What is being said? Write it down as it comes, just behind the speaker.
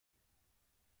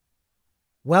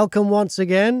Welcome once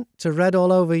again to Red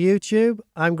All Over YouTube.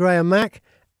 I'm Graham Mack,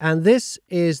 and this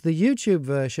is the YouTube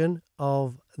version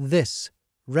of this,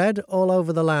 Red All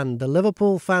Over the Land, the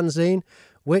Liverpool fanzine,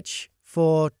 which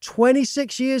for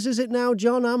 26 years, is it now,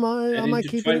 John? Am I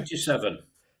keeping 27. it?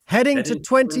 Heading to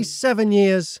 27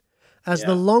 years as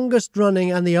the longest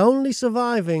running and the only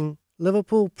surviving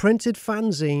Liverpool printed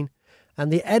fanzine.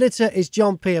 And the editor is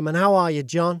John Pearman. How are you,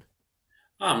 John?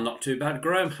 I'm not too bad,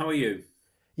 Graham. How are you?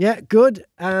 Yeah, good.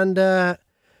 And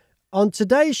on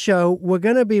today's show, we're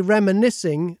going to be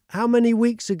reminiscing. How many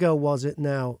weeks ago was it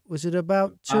now? Was it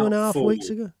about 2.5 weeks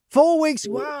ago? 4 weeks.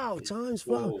 Wow, time's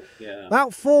flown. Yeah.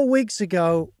 About 4 weeks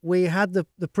ago, we had the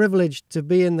privilege to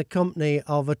be in the company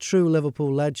of a true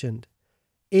Liverpool legend,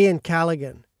 Ian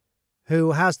Callaghan,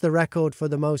 who has the record for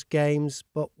the most games,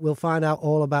 but we'll find out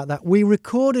all about that. We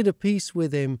recorded a piece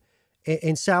with him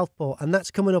in Southport, and that's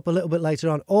coming up a little bit later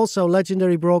on. Also,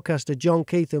 legendary broadcaster John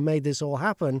Keith, who made this all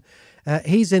happen,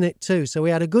 he's in it too. So we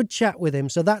had a good chat with him.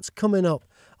 So that's coming up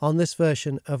on this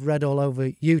version of Red All Over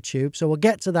YouTube. So we'll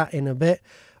get to that in a bit.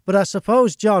 But I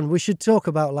suppose, John, we should talk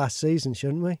about last season,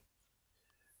 shouldn't we?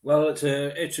 Well,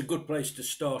 it's a good place to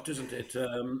start, isn't it?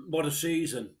 What a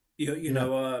season! You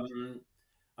know,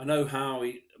 I know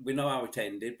we know how it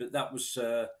ended, but that was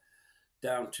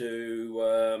down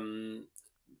to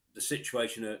the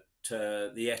situation at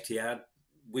the Etihad.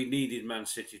 We needed Man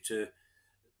City to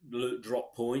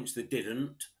drop points. They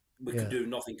didn't. We could do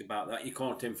nothing about that. You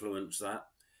can't influence that.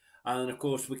 And of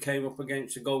course, we came up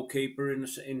against a goalkeeper in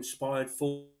inspired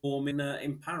form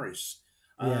in Paris.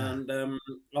 Yeah. And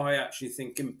I actually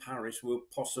think in Paris we'll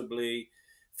possibly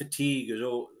fatigue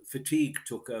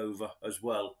took over as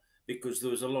well, because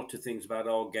there was a lot of things about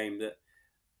our game that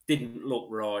didn't look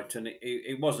right. And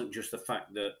it wasn't just the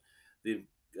fact that the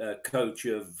coach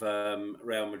of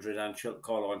Real Madrid,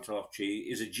 Carlo Ancelotti,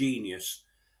 is a genius.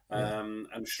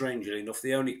 And strangely enough,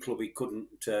 the only club he couldn't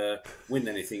win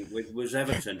anything with was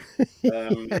Everton.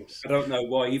 Yes. I don't know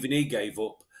why even he gave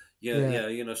up.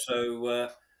 So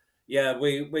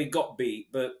we got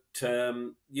beat. But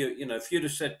if you'd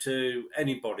have said to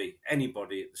anybody at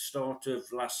the start of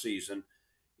last season,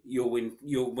 you'll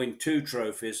win 2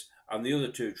 trophies, and the other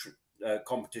 2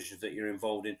 competitions that you're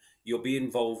involved in, you'll be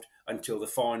involved until the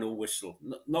final whistle.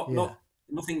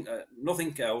 Nothing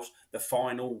else. The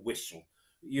final whistle.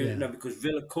 Because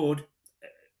Villa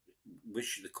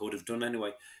wish they could have done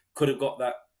anyway, could have got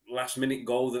that last minute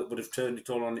goal that would have turned it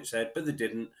all on its head, but they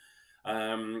didn't.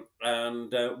 And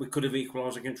we could have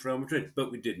equalised against Real Madrid,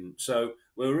 but we didn't. So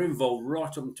we were involved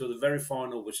right up until the very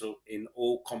final whistle in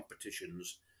all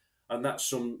competitions, and that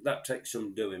takes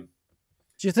some doing.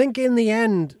 Do you think in the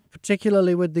end,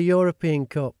 particularly with the European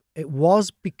Cup, it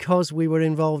was because we were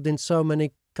involved in so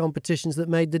many competitions that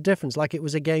made the difference, like it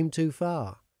was a game too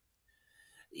far?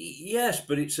 Yes,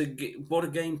 but what a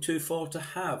game too far to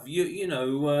have. If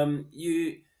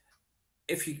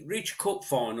you reach a cup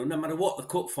final, no matter what the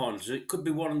cup final is, it could be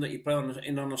one that you play on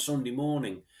a Sunday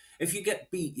morning. If you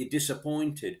get beat, you're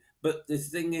disappointed. But the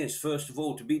thing is, first of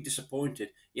all, to be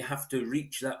disappointed, you have to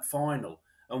reach that final.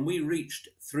 And we reached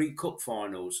 3 cup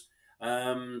finals.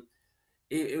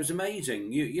 It was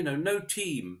amazing. No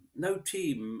team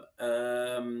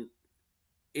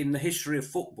in the history of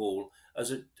football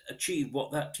has achieved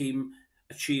what that team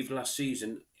achieved last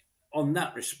season. On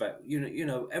that respect,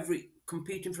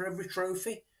 competing for every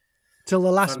trophy Till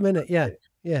the last minute, yeah,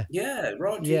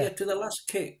 right, yeah, to the last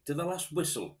kick, to the last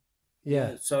whistle,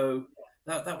 yeah. So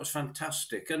that was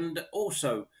fantastic, and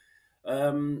also,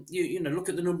 look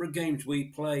at the number of games we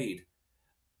played.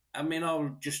 I mean, I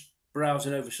was just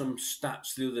browsing over some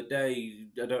stats the other day.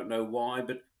 I don't know why,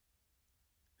 but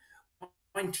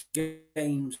 20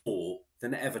 games more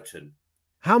than Everton.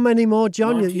 How many more,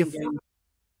 John?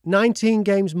 19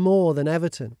 games more than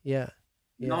Everton. Yeah.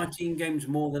 19 games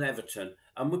more than Everton,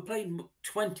 and we played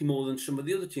 20 more than some of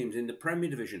the other teams in the Premier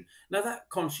Division. Now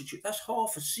that's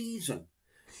half a season.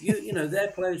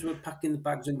 Their players were packing the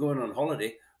bags and going on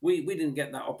holiday. We didn't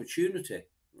get that opportunity.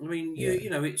 I mean,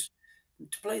 it's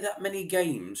to play that many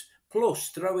games, plus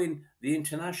throw in the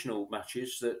international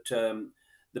matches that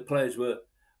the players were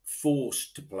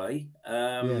forced to play.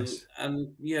 Yes.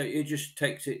 And it just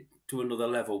takes it to another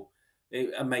level.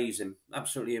 Amazing,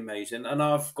 absolutely amazing. And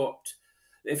I've got,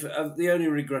 if the only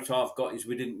regret I've got is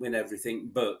we didn't win everything,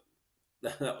 but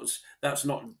that's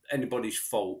not anybody's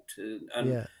fault,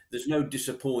 and there's no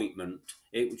disappointment.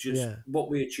 It was just what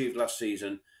we achieved last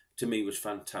season. To me, was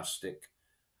fantastic.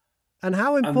 And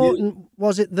how important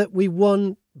was it that we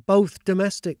won both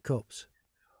domestic cups?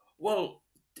 Well,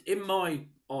 in my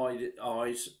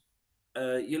eyes,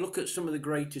 you look at some of the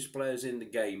greatest players in the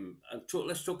game, and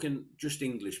let's talk in just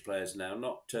English players now,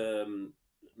 not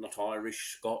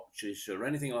Irish, Scottish, or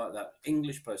anything like that.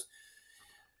 English players.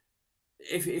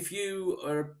 If you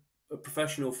are a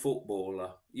professional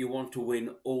footballer, you want to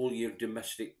win all your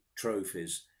domestic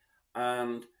trophies,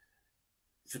 and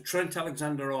for Trent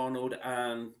Alexander-Arnold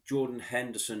and Jordan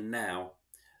Henderson now,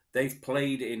 they've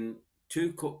played in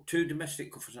two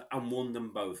domestic cups and won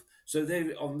them both. So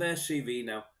they on their CV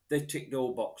now, they ticked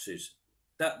all boxes.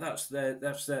 That's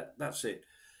it.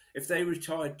 If they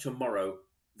retired tomorrow,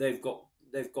 they've got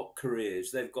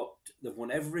careers. They've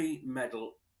won every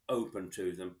medal open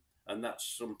to them, and that's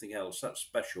something else. That's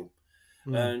special.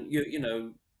 Mm.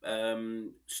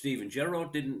 And Steven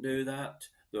Gerrard didn't do that.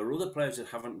 There are other players that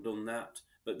haven't done that,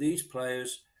 but these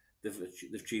players, they've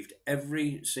achieved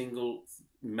every single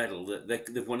medal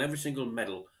they've won every single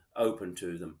medal open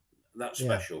to them. That's Yeah.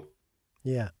 special.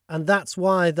 Yeah. And that's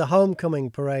why the homecoming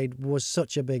parade was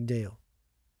such a big deal.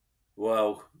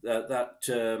 Well,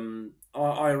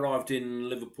 I arrived in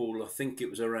Liverpool. I think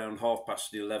it was around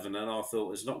 11:30, and I thought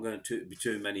there's not going to be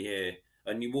too many here.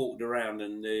 And you walked around,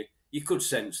 and you could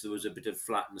sense there was a bit of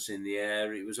flatness in the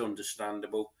air. It was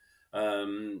understandable.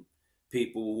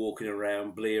 People were walking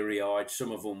around bleary-eyed.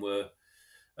 Some of them were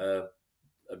uh,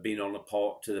 been on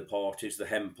to the parties, the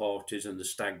hen parties, and the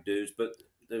stag do's, but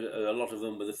a lot of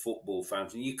them were the football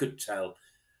fans, and you could tell.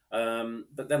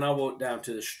 But then I walked down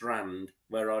to the Strand,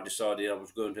 where I decided I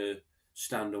was going to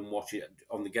stand and watch it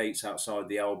on the gates outside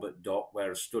the Albert Dock,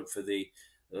 where I stood for the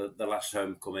last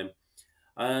homecoming.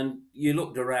 And you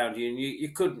looked around you, and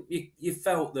you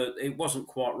felt that it wasn't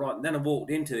quite right. And then I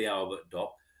walked into the Albert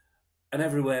Dock, and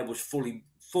everywhere was fully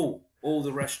full. All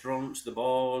the restaurants, the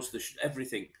bars,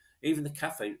 everything, even the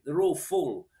cafe, they're all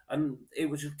full. And it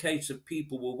was a case of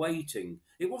people were waiting.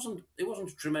 It wasn't a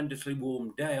tremendously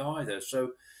warm day either.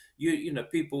 So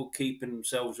people keeping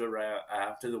themselves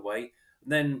out of the way.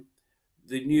 And then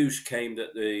the news came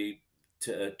that the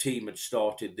team had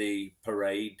started the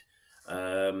parade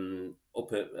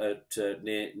up at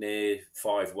near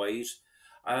Five Ways,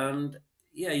 and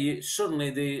yeah, suddenly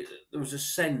there was a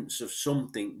sense of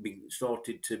something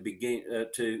started to begin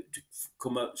to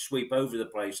come up, sweep over the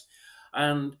place,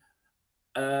 and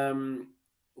um,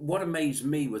 what amazed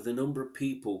me was the number of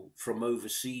people from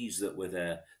overseas that were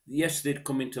there. Yes, they'd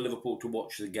come into Liverpool to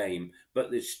watch the game,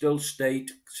 but they still stayed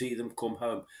to see them come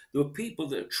home. There were people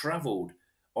that had travelled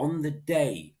on the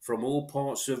day from all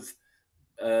parts of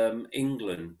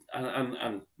England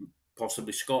and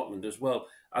possibly Scotland as well,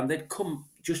 and they'd come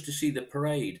just to see the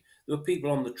parade. There were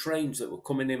people on the trains that were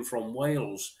coming in from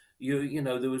Wales.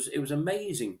 It was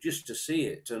amazing just to see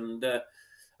it and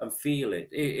feel it.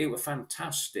 It was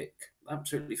fantastic,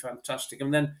 absolutely fantastic.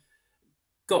 And then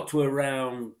got to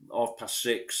around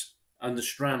 6:30, and the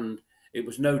Strand. It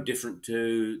was no different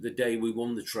to the day we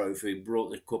won the trophy, brought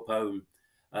the cup home.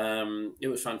 It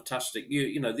was fantastic.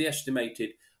 They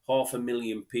estimated half a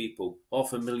million people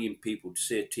to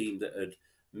see a team that had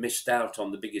missed out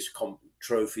on the biggest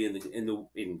trophy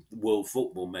in world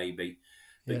football, maybe.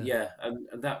 But Yeah. yeah,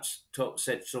 and that's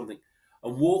said something.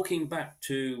 And walking back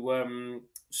to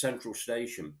Central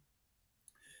Station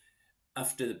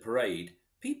after the parade,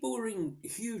 people were in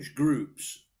huge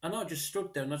groups, and I just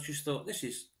stood there and I just thought, this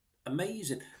is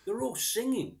amazing. They're all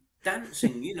singing,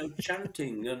 dancing,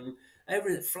 chanting, and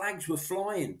everything. Flags were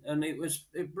flying, and it was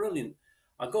brilliant.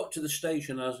 I got to the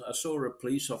station, I saw a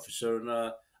police officer, and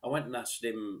I went and asked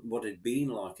him what it'd been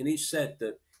like, and he said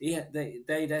that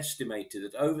they'd estimated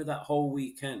that over that whole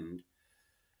weekend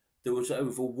there was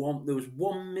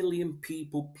 1 million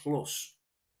people plus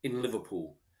in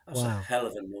Liverpool. That's a Wow. hell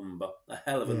of a number, a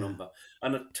hell of a Yeah. number.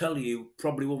 And I tell you,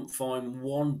 probably won't find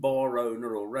one bar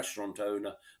owner or restaurant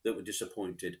owner that were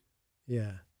disappointed.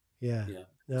 Yeah. Yeah. Yeah,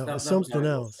 No, it was that was how something it was.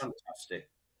 else. Fantastic,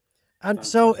 And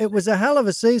so it fantastic. was a hell of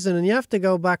a season, and you have to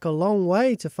go back a long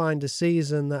way to find a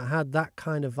season that had that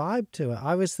kind of vibe to it.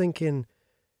 I was thinking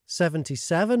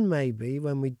 77 maybe,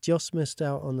 when we just missed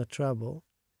out on the treble.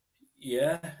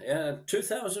 Yeah, yeah.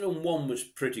 2001 was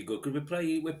pretty good because we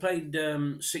played With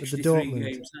the 63 Dortmund.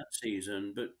 games that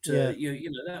season, but Yeah.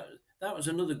 that was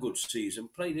another good season.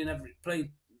 Played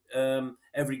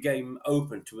every game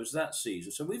open to us that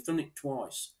season, so we've done it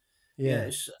twice. Yeah, Yeah.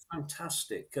 it's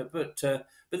fantastic. But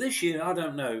this year, I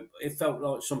don't know. It felt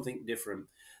like something different.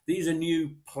 These are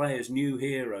new players, new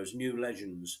heroes, new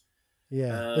legends.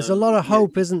 Yeah. There's a Um, lot of you,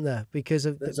 hope, isn't there? Because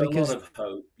of there's a lot because of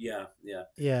hope. Yeah, yeah.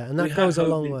 yeah, and We that had goes a hope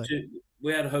long in way.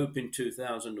 we had hope in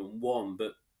 2001,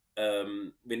 but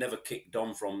we never kicked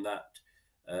on from that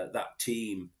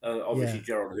team. Obviously, Yeah.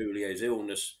 Gerald Houlier's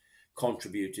illness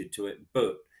contributed to it,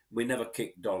 but we never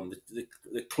kicked on.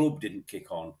 The club didn't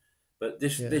kick on, but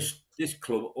this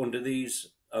club under these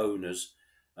owners,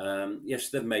 yes,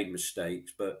 they've made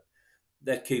mistakes, but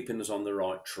they're keeping us on the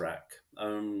right track.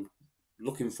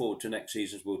 Looking forward to next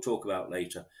season, as we'll talk about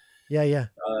later. Yeah.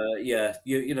 Yeah,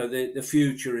 you know the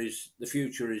future is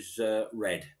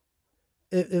red.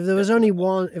 If there was only Definitely.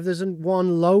 one, if there's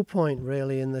one low point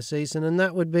really in the season, and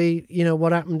that would be,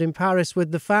 what happened in Paris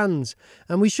with the fans,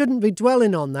 and we shouldn't be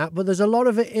dwelling on that, but there's a lot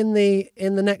of it in the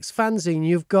next fanzine.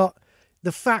 You've got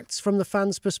the facts from the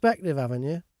fans' perspective, haven't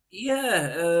you?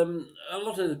 Yeah, a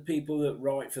lot of the people that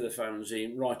write in the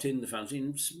fanzine,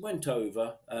 went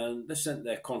over and they sent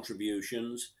their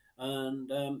contributions,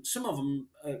 and some of them,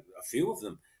 a few of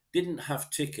them, didn't have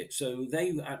tickets, so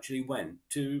they actually went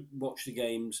to watch the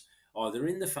games either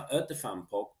at the fan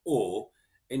park or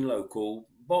in local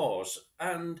bars,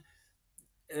 and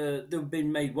they've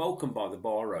been made welcome by the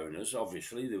bar owners.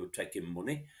 Obviously, they were taking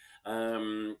money.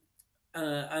 Um,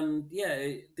 and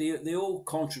yeah, they all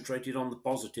concentrated on the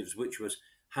positives, which was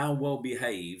how well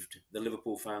behaved the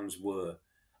Liverpool fans were,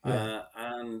 Yeah,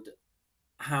 and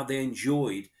how they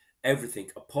enjoyed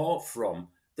everything apart from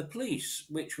the police,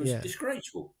 which was yeah,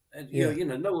 disgraceful. yeah,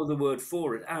 No other word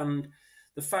for it. And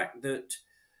the fact that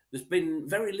there's been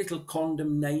very little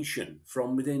condemnation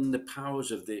from within the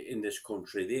powers in this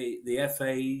country, the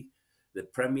FA, the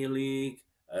Premier League,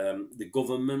 the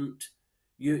government.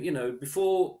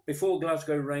 Before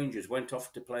Glasgow Rangers went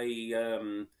off to play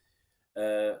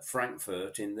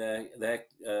Frankfurt in their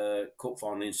cup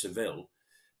final in Seville,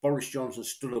 Boris Johnson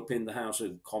stood up in the House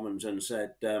of Commons and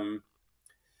said, I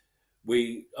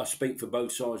speak for all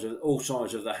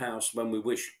sides of the House when we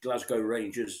wish Glasgow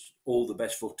Rangers all the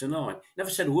best for tonight." Never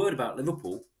said a word about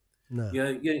Liverpool.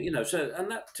 no, So, and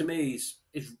that to me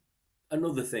is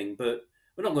another thing, but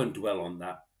we're not going to dwell on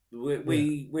that. We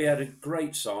yeah, we had a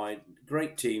great side,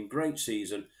 great team, great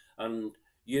season, and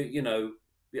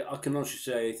I can honestly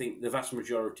say I think the vast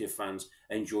majority of fans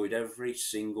enjoyed every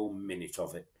single minute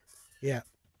of it. yeah,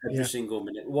 Every yeah, single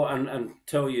minute. What and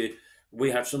tell you,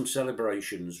 we had some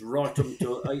celebrations right up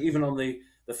until even on the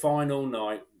final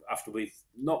night after we've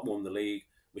not won the league.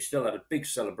 We still had a big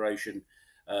celebration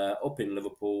up in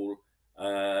Liverpool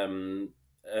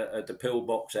at the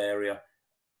pillbox area,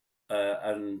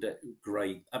 and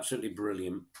great, absolutely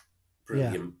brilliant, yeah.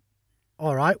 brilliant.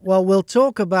 All right. Well, we'll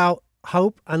talk about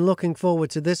hope and looking forward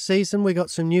to this season. We got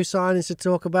some new signings to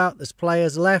talk about. There's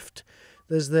players left.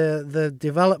 There's the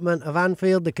development of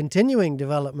Anfield, the continuing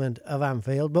development of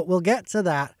Anfield. But we'll get to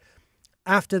that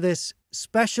after this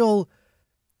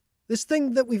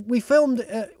thing that we filmed.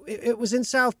 It was in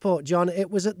Southport, John.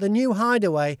 It was at the new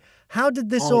Hideaway. How did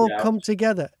this all Hideout, come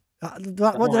together?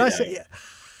 the What did I hideout, say?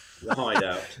 the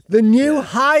hideout. The new Yeah,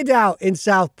 hideout in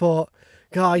Southport.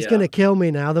 God, he's going yeah. to kill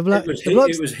me now. It was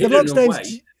The hidden bloke's name's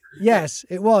away. yes,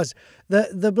 it was.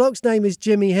 The bloke's name is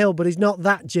Jimmy Hill, but he's not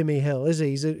that Jimmy Hill, is he?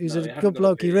 He's No, a it hadn't good got a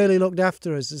bloke. He beard. really looked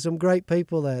after us. There's some great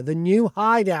people there. The new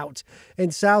hideout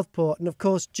in Southport, and of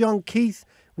course John Keith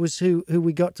was who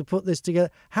we got to put this together.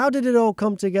 How did it all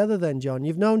come together then, John?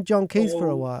 You've known John Keith for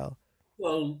a Well, while.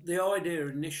 Well, the idea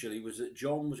initially was that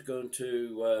John was going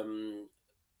to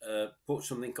put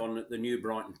something on at the New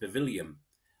Brighton Pavilion.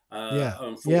 Yeah, yeah,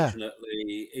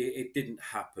 Unfortunately, it didn't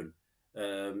happen.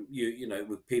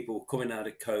 With people coming out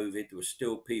of COVID, there were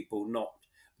still people not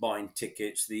buying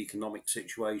tickets, the economic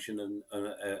situation,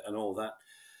 and all that.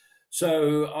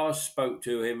 So I spoke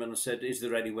to him and I said, "Is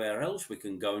there anywhere else we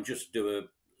can go and just do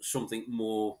something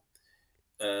more?"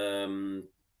 Um,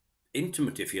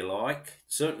 Intimate, if you like,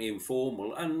 certainly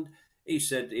informal. And he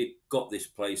said he'd got this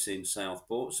place in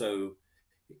Southport, so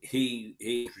he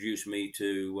introduced me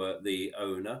to the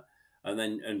owner,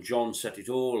 and John set it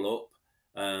all up,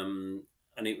 and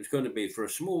it was going to be for a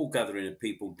small gathering of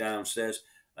people downstairs,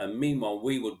 and meanwhile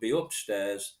we would be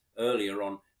upstairs earlier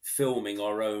on filming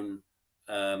our own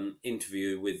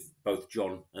interview with both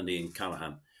John and Ian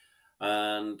Callaghan,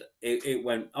 and it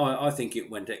went. I think it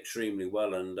went extremely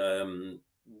well, and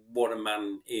what a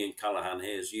man Ian Callaghan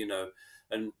is,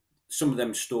 and some of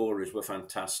them stories were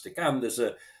fantastic. And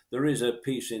there is a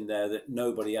piece in there that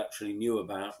nobody actually knew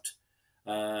about,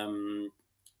 that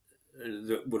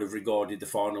would have regarded the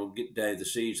final day of the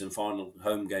season, final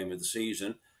home game of the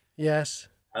season, yes,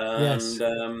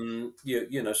 and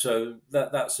yes. so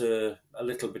that's a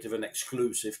little bit of an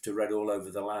exclusive to read all over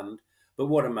the land. But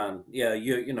what a man! Yeah,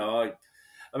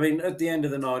 I mean, at the end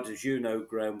of the night, as you know,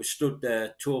 Graham, we stood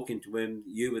there talking to him.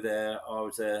 You were there, I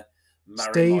was there. Mary,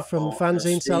 my Steve from partner,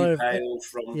 Fanzine Steve Seller. Hale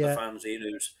from the Yeah, fanzine,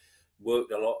 who's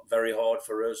worked a lot, very hard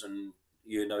for us, and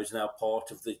is now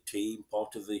part of the team,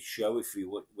 part of the show, if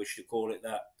you wish to call it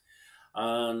that.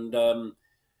 And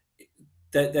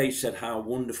they said how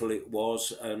wonderful it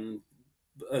was, and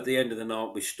at the end of the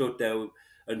night we stood there,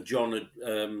 and John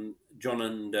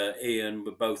and Ian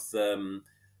were both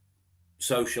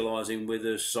socialising with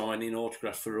us, signing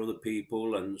autographs for other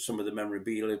people, and some of the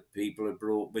memorabilia people had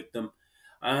brought with them,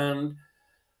 and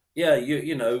yeah,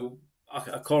 you know,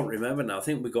 I can't remember now. I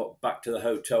think we got back to the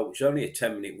hotel, which was only a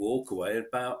 10-minute walk away, at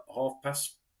about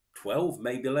 12:30,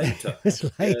 maybe later. It's Yeah,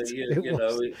 late. It you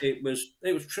know, was.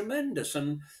 it was tremendous,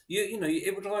 and you know,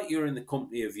 it was like you're in the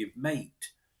company of your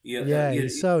mate. Yeah, he's You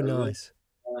so know, nice.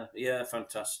 yeah,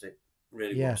 fantastic,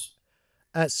 really Yeah. was.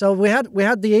 So we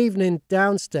had the evening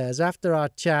downstairs after our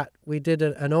chat. We did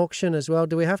an auction as well.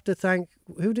 Do we have to thank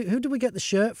who did we get the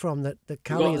shirt from that We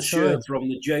Callie got had the shirt signed? from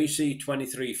the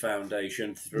JC23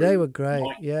 Foundation They were through great.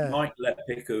 Yeah, Mike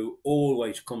Lepick, who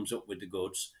always comes up with the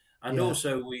goods. And yeah.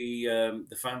 also,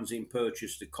 the fanzine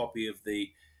purchased a copy of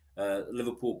the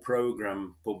Liverpool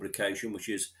programme publication, which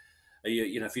is,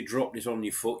 you know, if you dropped it on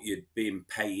your foot, you'd be in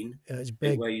pain. It's It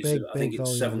big, weighs, big, I think big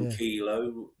it's volume. 7 Yeah,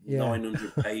 kilo, yeah.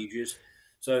 900 pages.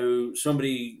 So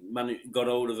somebody got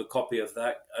hold of a copy of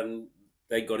that, and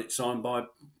they got it signed by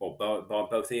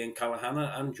both Ian Callaghan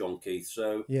and John Keith.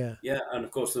 So Yeah. yeah, and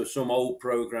of course there were some old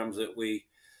programs that we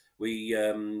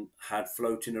had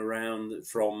floating around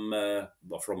from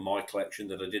my collection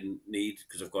that I didn't need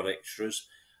because I've got extras.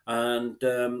 And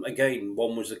again,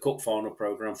 one was the Cup final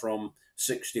program from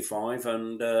 '65,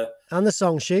 And the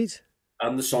song sheet.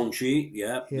 and the song sheet.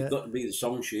 Yeah, it Yeah. got to be the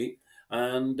song sheet,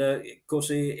 and of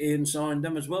course Ian signed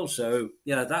them as well. So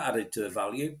yeah, that added to the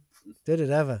value. Did it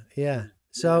ever? Yeah. Yeah.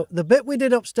 So the bit we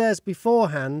did upstairs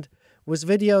beforehand was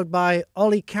videoed by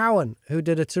Ollie Cowan, who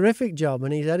did a terrific job,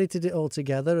 and he's edited it all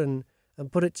together and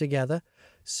put it together.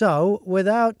 So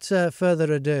without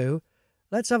further ado,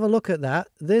 let's have a look at that.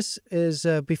 This is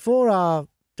before our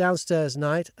downstairs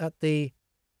night at the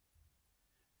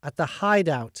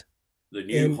hideout. The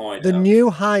new hideout. The new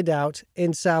hideout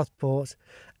in Southport.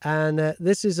 And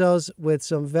this is us with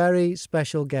some very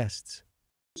special guests.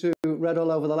 To Red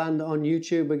All Over the Land on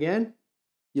YouTube again.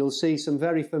 You'll see some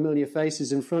very familiar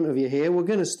faces in front of you here. We're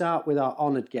going to start with our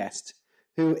honoured guest,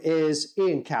 who is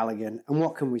Ian Callaghan. And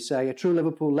what can we say? A true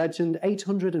Liverpool legend,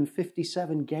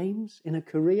 857 games in a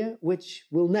career, which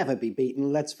will never be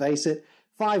beaten, let's face it.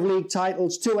 5 league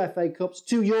titles, 2 FA Cups,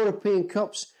 2 European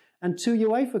Cups, and 2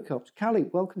 UEFA Cups. Callie,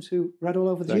 welcome to Red All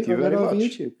Over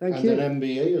YouTube. Thank you. And an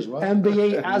MBE as well.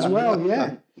 MBE as well,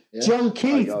 yeah. Yes. John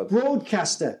Keith,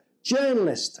 broadcaster,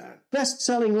 journalist,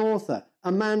 best-selling author,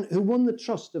 a man who won the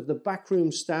trust of the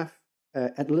backroom staff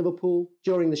at Liverpool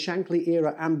during the Shankly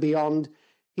era and beyond.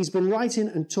 He's been writing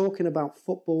and talking about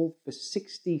football for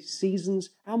 60 seasons.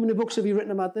 How many books have you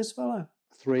written about this fellow?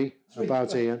 Three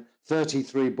about Ian.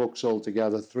 33 books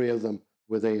altogether, 3 of them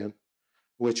with Ian,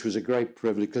 which was a great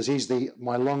privilege because he's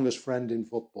my longest friend in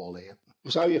football, Ian.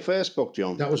 Was that your first book,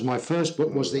 John? That was my first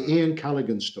book, was the Ian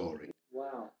Callaghan story.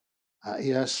 Wow.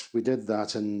 Yes, we did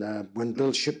that. And when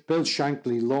Bill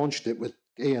Shankly launched it with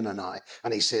Ian and I,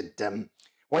 and he said,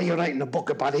 why are you writing a book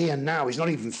about Ian now? He's not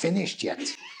even finished yet.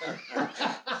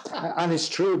 And it's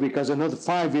true, because another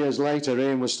 5 years later,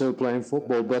 Ian was still playing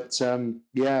football. But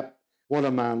yeah, what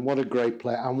a man, what a great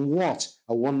player, and what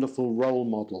a wonderful role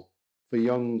model for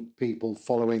young people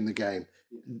following the game.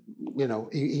 You know,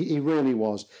 he really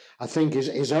was. I think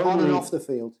his only... On and off the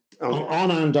field.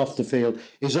 On and off the field.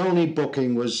 His only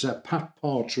booking was Pat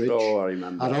Partridge I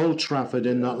remember. at Old Trafford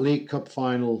in that League Cup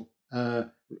final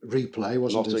replay,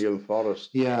 wasn't it? Nottingham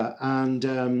Forest. Yeah,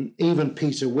 and even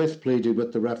Peter With pleaded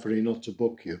with the referee not to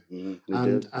book you,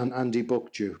 and he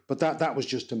booked you. But that was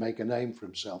just to make a name for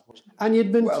himself. And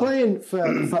you'd been playing for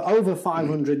over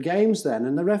 500 games then,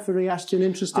 and the referee asked you an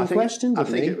interesting question, didn't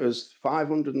he? I think it was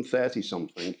 530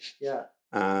 something. Yeah.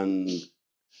 And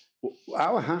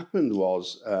how it happened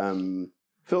was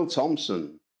Phil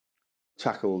Thompson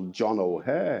tackled John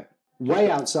O'Hare.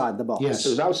 Way outside the box. Yes. It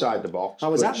was outside the box. I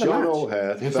was at the John match.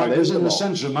 O'Hare In fell fact, it was in the box.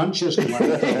 centre of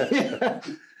Manchester.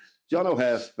 John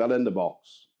O'Hare fell in the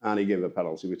box and he gave a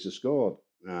penalty, which he scored.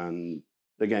 And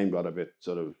the game got a bit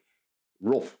sort of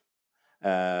rough.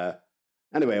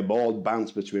 Anyway, a ball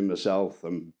bounced between myself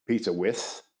and Peter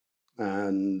With.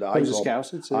 And I He was a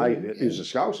Scouser too. He was a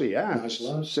Scouser, yeah. Nice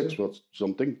lad. 6 foot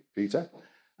something, Peter.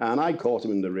 And I caught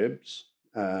him in the ribs.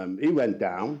 He went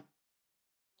down.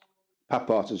 Pat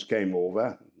Partridge came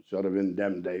over, sort of in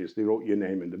them days, they wrote your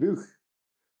name in the book.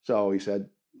 So he said,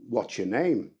 what's your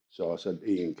name? So I said,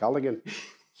 Ian Callaghan.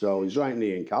 So he's writing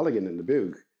Ian Callaghan in the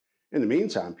book. In the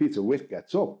meantime, Peter Witt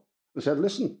gets up and said,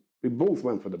 listen, we both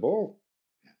went for the ball.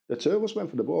 The 2 of us went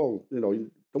for the ball. You know,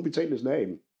 don't be taking his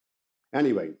name.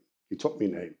 Anyway, he took my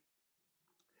name.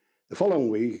 The following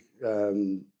week,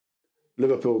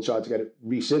 Liverpool tried to get it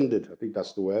rescinded. I think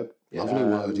that's the word. Lovely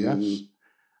word, yes.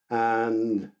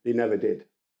 And they never did.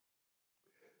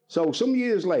 So some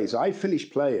years later, I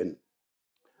finished playing,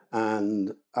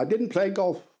 and I didn't play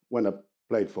golf when I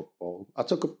played football. I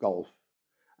took up golf,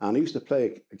 and I used to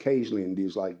play occasionally in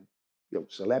these like,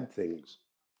 celeb things.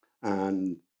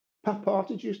 And Pat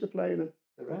Partridge used to play in it,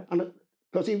 and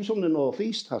because he was from the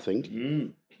northeast, I think.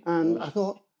 And I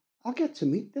thought, I'll get to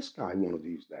meet this guy one of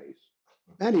these days.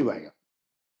 Anyway,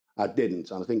 I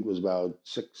didn't, and I think it was about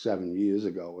 6-7 years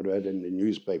ago. I read in the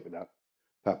newspaper that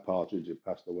Pat Partridge had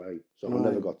passed away, so I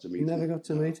never got to meet him. Never got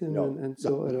to meet him and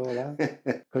sort it all out.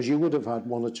 Because you would have had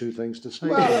one or two things to say.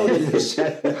 Well,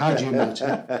 had you met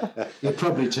him, you'd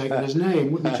probably taken his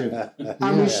name, wouldn't you?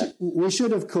 And we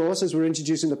should, of course, as we're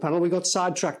introducing the panel, we got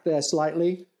sidetracked there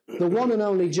slightly. The one and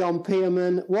only John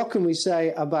Pearman. What can we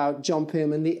say about John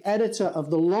Pearman, the editor of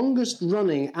the longest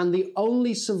running and the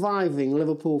only surviving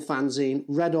Liverpool fanzine,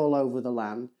 read all over the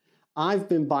land? I've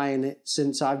been buying it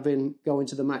since I've been going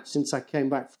to the match, since I came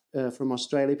back from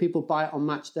Australia. People buy it on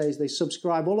match days. They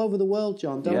subscribe all over the world,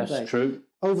 John, don't they? Yes, true.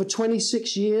 Over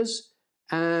 26 years.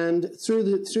 And through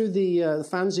the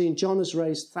fanzine, John has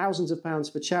raised thousands of pounds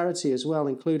for charity as well,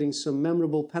 including some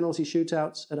memorable penalty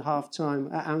shootouts at half-time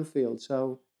at Anfield.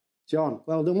 So, John,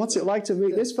 well done. What's it like to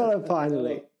meet this fellow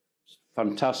finally?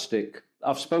 Fantastic.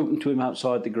 I've spoken to him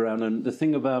outside the ground, and the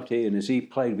thing about Ian is he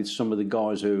played with some of the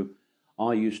guys who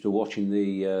I used to watch in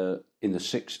the early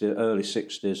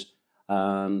 60s,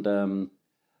 and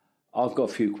I've got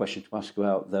a few questions to ask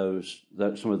about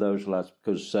some of those lads,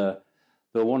 because there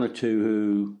were one or two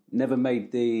who never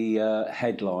made the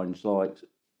headlines, like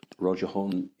Roger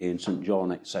Hunt, Ian St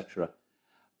John, etc.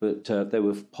 But they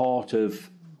were part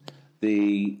of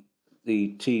the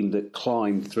team that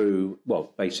climbed through,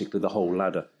 well, basically the whole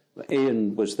ladder.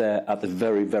 Ian was there at the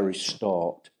very, very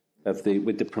start with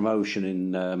the promotion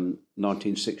in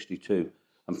 1962,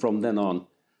 and from then on,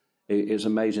 it's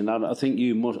amazing. And I think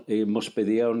you must be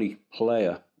the only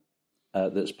player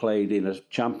that's played in a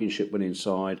championship winning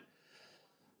side,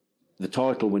 the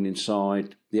title winning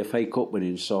side, the FA Cup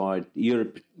winning side,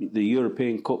 the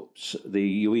European Cups,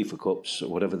 the UEFA Cups, or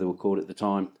whatever they were called at the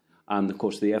time, and of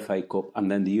course the FA Cup, and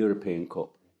then the European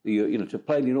Cup. To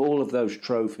play in all of those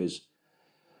trophies.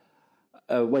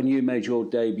 When you made your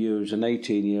debut as an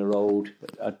 18-year-old,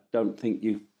 I don't think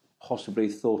you possibly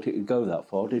thought it would go that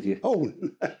far, did you? Oh,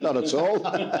 not at all.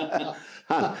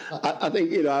 I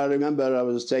think, I remember I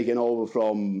was taking over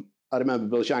I remember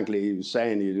Bill Shankly, he was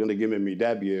saying he was going to give me my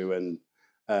debut and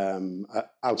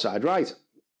outside right,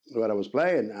 where I was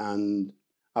playing, and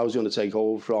I was going to take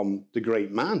over from the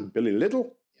great man, Billy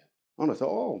Little. Yeah. And I thought,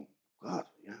 oh, God.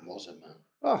 Yeah. Was it, man?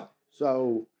 Oh,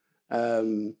 so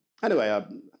anyway, I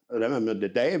remember the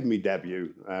day of my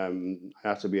debut, I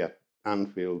had to be at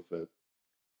Anfield for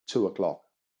 2 o'clock.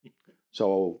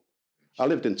 So I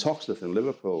lived in Toxteth in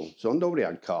Liverpool, so nobody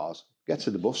had cars. Get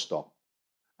to the bus stop,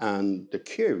 and the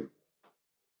queue,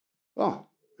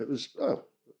 it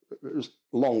was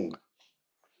long.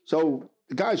 So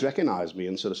the guys recognised me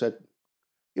and sort of said,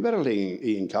 you better let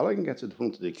Ian Callaghan get to the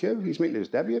front of the queue. He's making his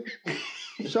debut.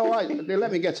 So they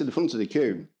let me get to the front of the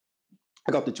queue.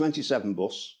 I got the 27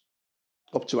 bus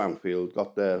up to Anfield,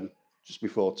 got there just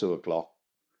before 2 o'clock,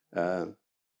 and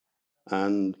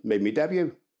made my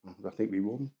debut. I think we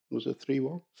won. Was it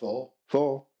 3-1? 4.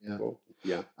 Yeah. 4.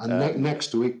 Yeah. And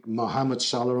next week, Mohamed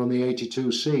Salah on the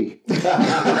 82C.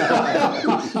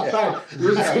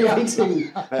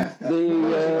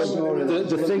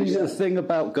 The thing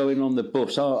about going on the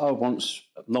bus, I once,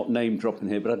 not name dropping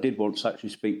here, but I did once actually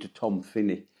speak to Tom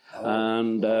Finney.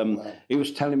 He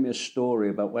was telling me a story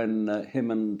about when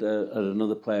him and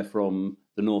another player from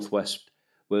the Northwest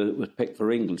were picked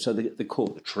for England. So they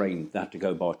caught the train. They had to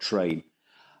go by train.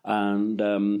 And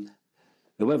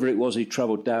whoever it was he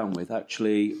travelled down with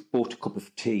actually bought a cup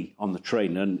of tea on the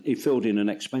train, and he filled in an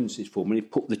expenses form and he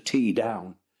put the tea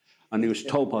down. And he was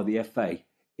told by the FA,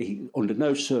 under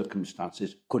no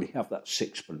circumstances could he have that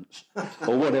sixpence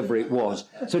or whatever it was.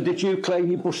 So did you claim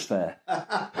your bus fare?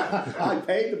 I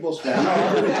paid the bus fare. No,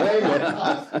 I didn't claim it.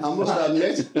 I must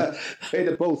admit, paid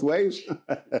it both ways.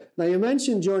 Now, you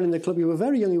mentioned joining the club. You were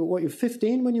very young. You were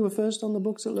 15 when you were first on the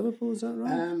books at Liverpool, is that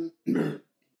right?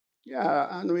 Yeah,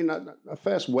 I mean, I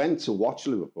first went to watch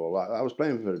Liverpool. I was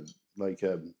playing for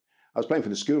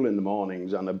the school in the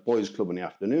mornings and a boys' club in the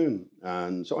afternoon,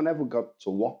 and so I never got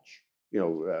to watch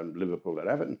Liverpool at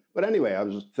Everton. But anyway, I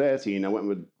was 13. I went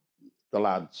with the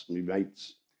lads, my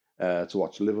mates, to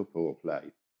watch Liverpool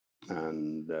play.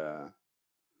 And, they're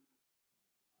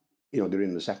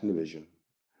in the second division.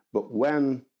 But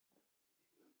when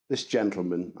this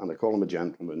gentleman, and I call him a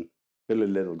gentleman, Billy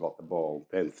Little got the ball.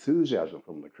 The enthusiasm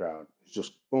from the crowd is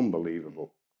just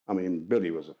unbelievable. I mean,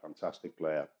 Billy was a fantastic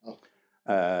player.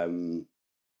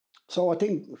 So I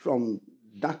think from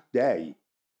that day,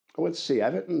 I went to see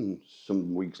Everton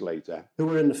some weeks later. Who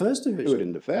were in the first division? Who were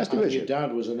in the first division. Your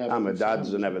dad was an Everton. And my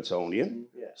dad's an Evertonian.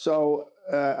 So,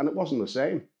 and it wasn't the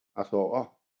same. I thought,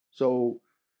 oh, so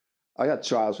I had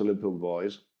trials for Liverpool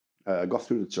boys. I got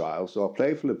through the trials, so I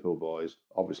played for Liverpool boys.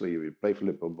 Obviously, we play for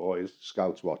Liverpool boys,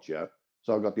 scouts watch you.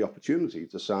 So I got the opportunity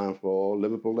to sign for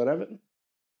Liverpool at Everton.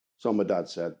 So my dad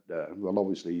said, well,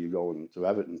 obviously you're going to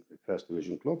Everton, the first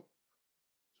division club.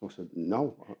 So I said,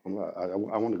 no,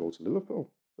 I want to go to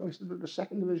Liverpool. So he said, the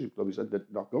second division club. He said, they're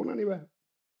not going anywhere.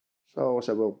 So I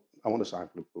said, well, I want to sign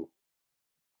for Liverpool.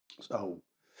 So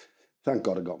thank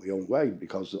God I got my own way,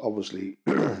 because obviously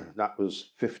that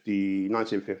was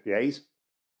 1958.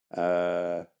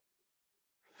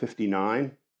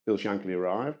 59, Bill Shankly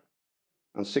arrived.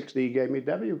 And 60, he gave me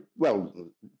debut. Well,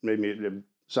 made me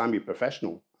signed me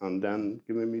professional and then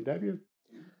gave me debut.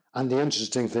 And the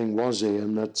interesting thing was,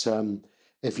 Ian, that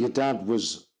if your dad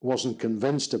wasn't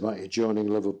convinced about you joining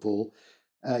Liverpool,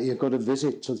 you got a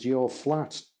visit to your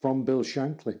flat from Bill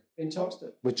Shankly. In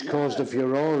Toxteth. Which caused a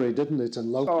furore, didn't it?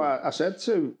 And local. So I said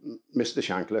to Mr.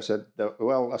 Shankly, I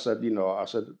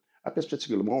said, at this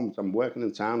particular moment, I'm working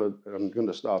in town and I'm going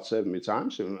to start serving my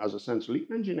time soon as a central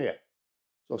heating engineer.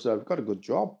 So I said, I've got a good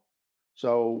job.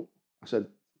 So I said,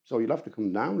 so you'll have to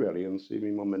come down really and see me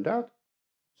mum and dad.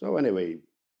 So anyway,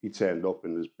 he turned up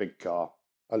in his big car.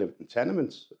 I lived in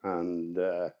tenements and,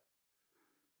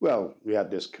 well, we had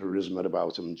this charisma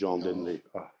about him, John, didn't he?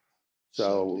 Oh.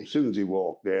 So as soon as he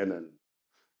walked in and,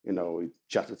 he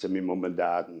chatted to me mum and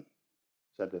dad and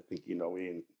said, I think,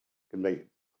 Ian can make a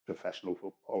professional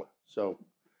footballer. So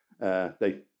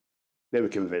they were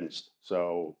convinced.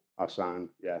 So I signed,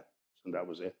 and that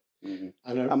was it.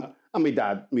 Mm-hmm. And my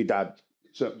dad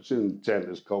soon turned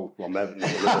his coat from Everton.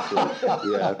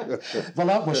 Well,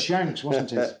 that was Shanks,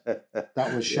 wasn't it?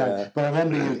 That was Shanks. Yeah. But I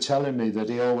remember you telling me that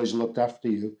he always looked after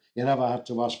you. You never had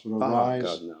to ask for a rise.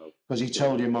 God, no. Because he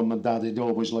told your mum and dad he'd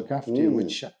always look after you,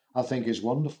 which I think is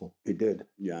wonderful. He did,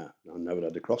 yeah. I never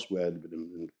had a crossword with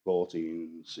him in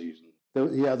 14 seasons.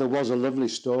 There was a lovely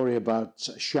story about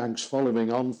Shanks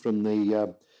following on from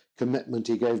the commitment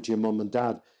he gave to your mum and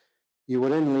dad. You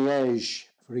were in Liège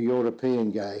for a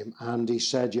European game, and he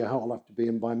said you all have to be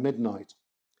in by midnight.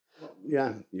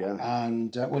 Yeah.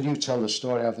 And, well, you tell the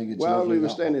story. I think it's well, lovely. We were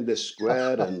staying in this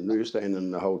square, and we were staying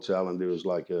in the hotel, and there was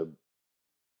like a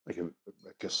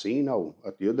casino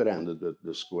at the other end of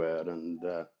the square. And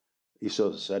he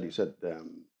sort of said,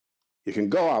 you can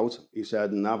go out, he said,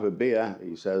 and have a beer,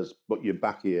 he says, but you're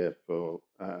back here for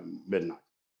midnight.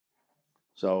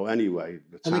 So anyway.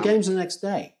 And the game's the next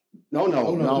day? No.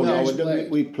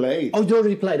 We played. Oh, you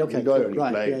already played? Okay. We'd already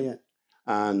played. Yeah.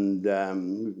 And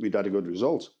we'd had a good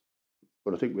result.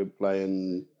 But I think we were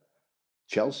playing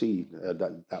Chelsea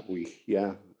that week,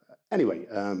 yeah. Anyway,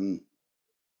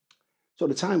 so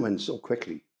the time went so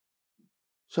quickly.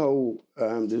 So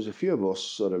there's a few of us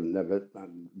sort of never, a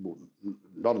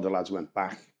lot of the lads went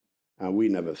back, and we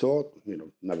never thought,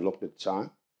 never looked at the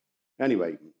time.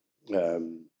 Anyway, I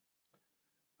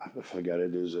forget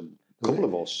it, there was a couple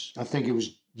of us. I think it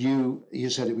was you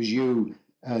said it was you,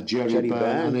 Jerry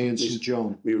Byrne and Ian St.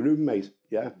 John. My roommate,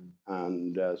 yeah.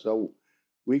 And so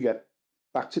we get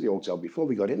back to the hotel. Before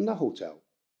we got in the hotel,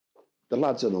 the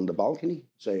lads are on the balcony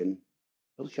saying,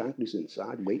 Bill Shankly's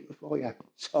inside waiting for you.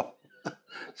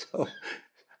 So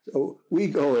we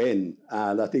go in,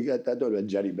 and I think, I don't know when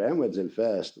Jerry Byrne went in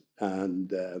first,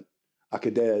 and I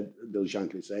could hear Bill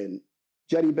Shankly saying,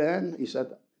 Jerry Byrne, he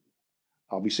said,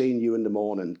 I'll be seeing you in the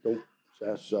morning. Don't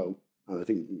say so. And I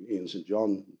think Ian St.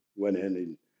 John went in,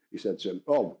 and he said to him,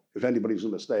 oh, if anybody's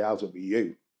going to stay out, it'll be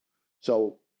you.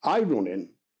 So I run in,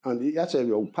 and he had to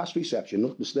go past reception,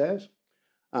 up the stairs,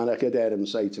 and I could hear him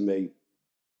say to me,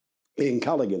 Ian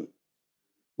Callaghan,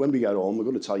 when we get home, we're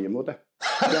going to tell your mother.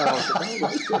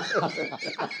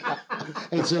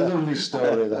 It's a lovely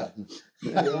story, that.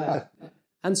 Yeah.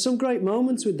 And some great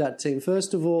moments with that team.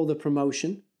 First of all, the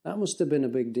promotion. That must have been a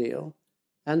big deal.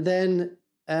 And then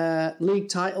league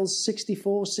titles,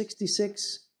 64,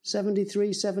 66,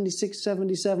 73, 76,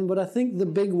 77. But I think the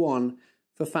big one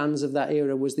for fans of that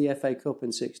era was the FA Cup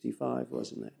in 65,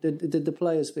 wasn't it? Did the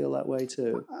players feel that way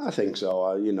too? I think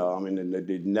so.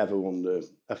 They'd never won the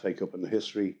FA Cup in the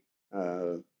history.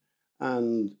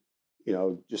 And,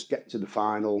 just getting to the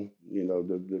final,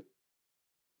 the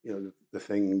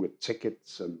thing with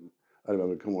tickets. And I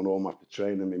remember coming home after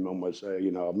training, my mum would say,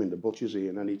 I'm in the butcher's here,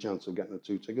 and any chance of getting the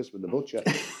 2 tickets with the butcher.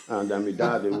 And then my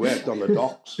dad, who worked on the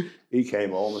docks, he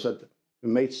came home and said,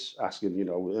 mates asking, you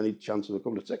know, any chance of a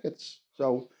couple of tickets.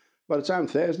 So by the time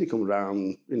Thursday come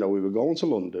around, you know, we were going to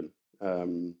London.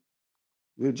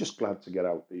 We were just glad to get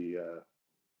out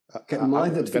Get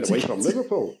away from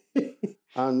Liverpool.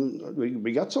 And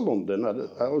we got to London.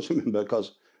 I always remember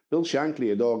because Bill Shankly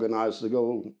had organised to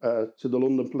go to the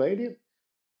London Palladium.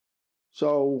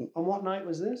 So on what night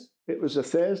was this? It was a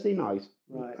Thursday night.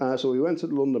 Right. So we went to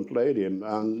the London Palladium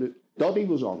and Doddy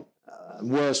was on.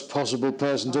 Worst possible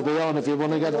person to be on if you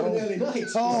want to get home.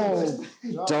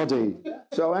 Oh, Doddy.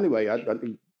 So anyway, I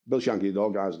think Bill Shankly had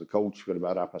organised the coach for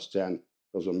about 10:30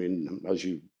 because, I mean, as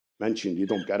you mentioned, you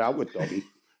don't get out with Doddy.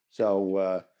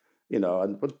 So, you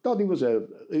know, but Doddy was a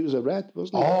red,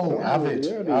 wasn't he? Oh, avid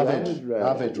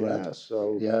red. Yeah,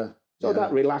 so yeah.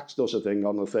 that relaxed us, I think,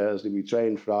 on the Thursday. We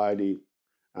trained Friday,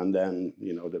 and then,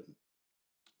 you know, the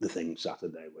thing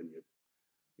Saturday when you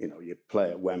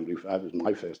play at Wembley. That was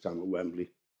my first time at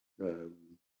Wembley, you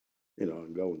know,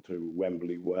 and going through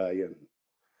Wembley Way and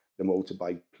the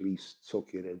motorbike police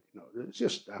took it in. You know, it's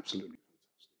just absolutely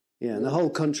fantastic. Yeah, and the whole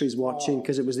country's watching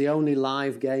because it was the only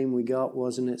live game we got,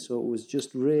 wasn't it? So it was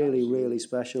just really, really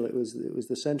special. It was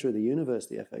the centre of the universe,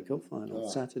 the FA Cup final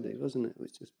Saturday, wasn't it? It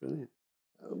was just brilliant.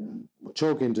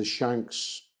 Talking to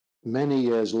Shanks many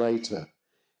years later,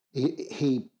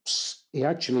 he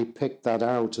actually picked that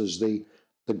out as the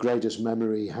greatest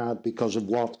memory he had because of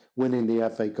what winning the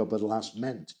FA Cup at last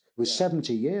meant. It was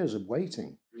 70 years of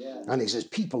waiting. Yeah. And he says,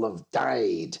 people have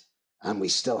died and they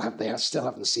still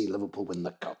haven't seen Liverpool win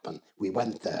the cup. And we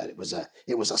went there. It was a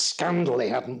scandal they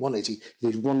hadn't won it.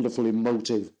 These wonderful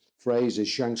emotive phrases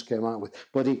Shanks came out with.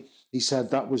 But he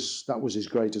said that was his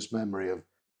greatest memory of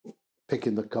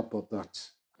picking the cup up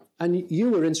that. And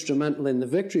you were instrumental in the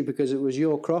victory because it was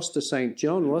your cross to St.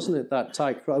 John, wasn't it? That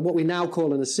tight cross, what we now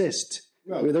call an assist.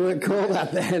 Well, they weren't called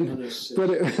that then, but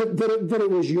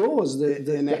it was yours.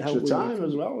 In extra time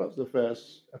as well. That was the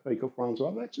first FA Cup final to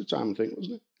have extra time, I think,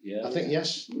 wasn't it? Yeah, I think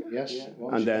yes.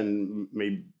 And then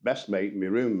my best mate, my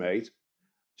roommate,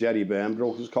 Jerry Byrne,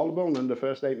 broke his collarbone in the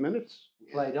first 8 minutes.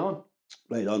 Played on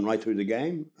right through the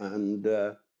game, and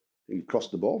he crossed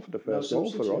the ball for the first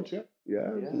goal for Roger. Yeah,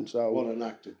 and so what an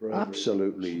act of bravery!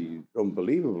 Absolutely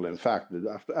unbelievable. In fact,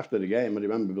 after the game, I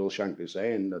remember Bill Shankly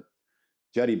saying that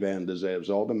Jerry Byrne deserves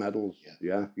all the medals.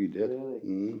 Yeah, he did. Really?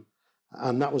 Mm.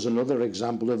 And that was another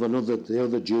example of the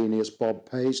other genius, Bob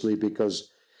Paisley, because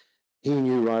he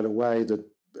knew right away that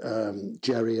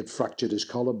Jerry had fractured his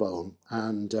collarbone,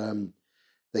 and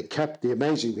the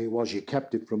amazing thing was you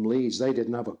kept it from Leeds. They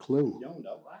didn't have a clue. No,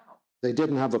 wow. They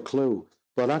didn't have a clue.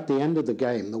 But at the end of the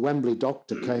game, the Wembley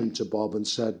doctor came to Bob and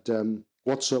said,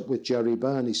 what's up with Jerry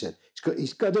Byrne? He said,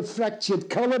 he's got a fractured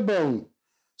collarbone.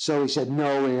 So he said,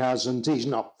 no, he hasn't. He's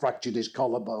not fractured his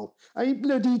collarbone. Are you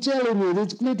bloody telling me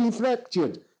it's bloody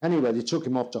fractured? Anyway, they took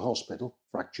him off to hospital,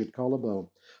 fractured collarbone.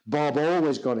 Bob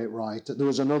always got it right. There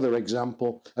was another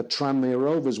example at Tranmere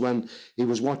Rovers when he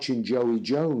was watching Joey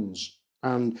Jones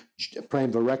and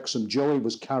playing for Wrexham. Joey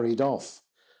was carried off.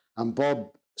 And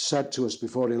Bob said to us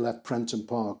before he left Prenton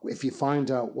Park, if you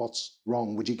find out what's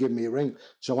wrong, would you give me a ring?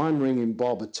 So I'm ringing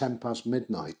Bob at 10 past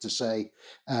midnight to say,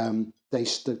 the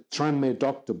Tranmere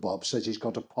doctor, Bob, says he's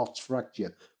got a Pott's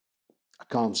fracture. I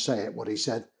can't say it, what he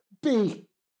said.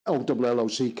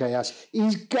 B-O-L-L-O-C-K-S.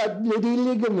 He's got bloody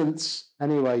ligaments.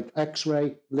 Anyway,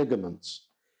 X-ray ligaments.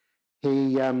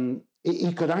 He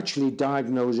could actually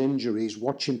diagnose injuries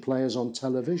watching players on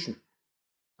television.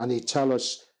 And he'd tell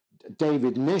us,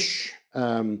 David Nish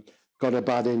got a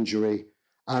bad injury,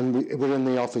 and we were in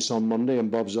the office on Monday, in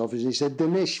Bob's office. He said, the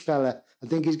Nish fella, I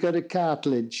think he's got a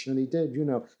cartilage. And he did, you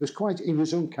know. He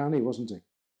was uncanny, wasn't he?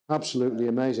 Absolutely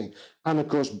amazing. And of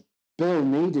course, Bill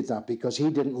needed that because he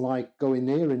didn't like going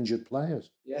near injured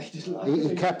players. Yeah, he didn't like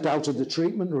He kept out of the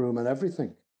treatment room and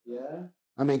everything. Yeah.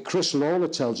 I mean, Chris Lawler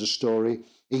tells a story.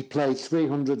 He played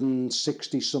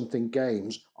 360-something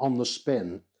games on the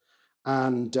spin.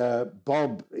 And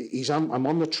Bob, I'm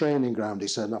on the training ground, he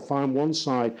said, and I find one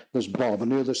side there's Bob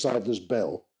and the other side there's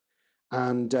Bill.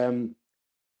 And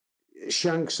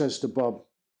Shank says to Bob,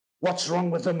 what's wrong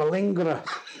with the malingerer?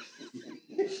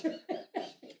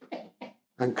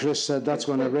 And Chris said, that's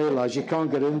when I realised you can't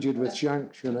get injured with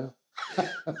Shanks, you know.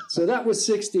 So that was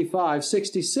 65.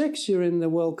 66, you're in the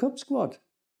World Cup squad.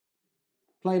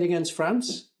 Played against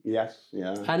France. Yes,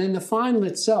 yeah. And in the final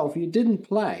itself, you didn't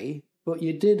play, but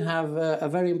you did have a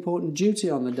very important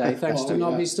duty on the day, thanks to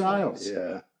Nobby Stiles.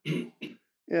 Yeah.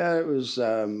 Yeah, it was,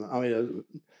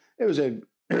 it was a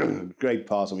great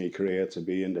part of my career to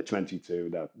be in the 22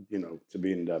 that, you know, to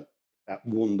be in that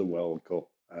won the World Cup.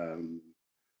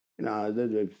 You know,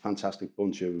 they're a fantastic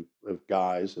bunch of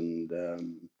guys, and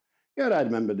Yeah, I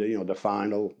remember the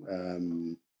final,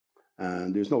 and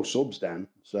there was no subs then,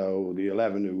 so the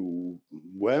 11 who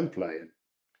weren't playing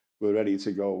were ready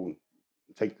to go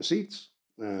take the seats.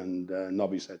 And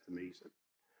Nobby said to me, he said,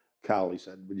 Cal, he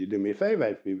said, would you do me a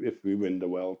favour if we win the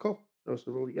World Cup? I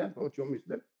said, well, yeah, what do you want me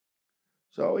to do?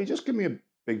 So he just gave me a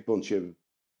big bunch of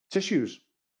tissues,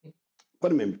 put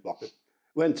them in my pocket,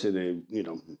 went to the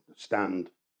stand.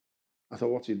 I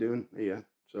thought, what's he doing here?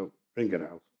 So bring it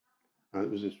out. And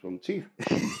it was his front teeth.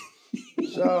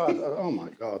 So I thought, oh my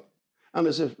God. And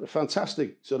there's a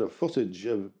fantastic sort of footage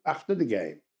of after the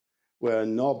game where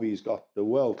Nobby's got the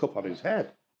World Cup on his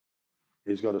head.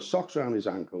 He's got his socks around his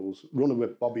ankles, running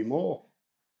with Bobby Moore.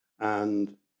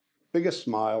 And biggest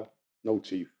smile, no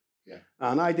teeth. Yeah.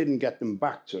 And I didn't get them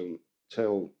back to him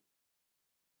till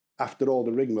after all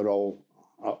the rigmarole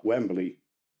at Wembley,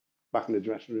 back in the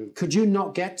dressing room. Could you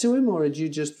not get to him, or had you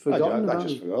just forgotten I about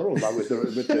just him? forgot all about the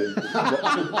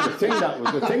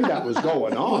thing that was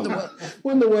going on.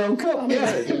 Won the World Cup.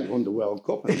 Yeah, he won the World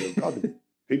Cup, and God,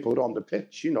 people were on the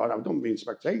pitch. I don't mean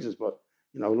spectators, but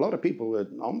a lot of people were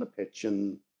on the pitch,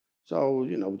 and so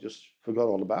just forgot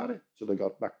all about it. So they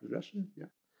got back to the dressing room. Yeah.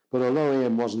 But although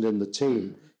Ian wasn't in the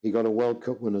team, he got a World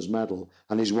Cup winners' medal,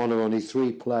 and he's one of only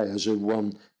 3 players who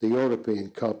won the European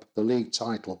Cup, the league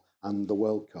title, and the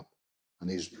World Cup. And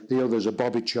the others are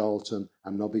Bobby Charlton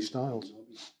and Nobby Stiles.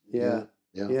 Yeah.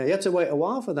 Yeah. You had to wait a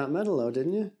while for that medal, though,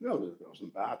 didn't you? No, it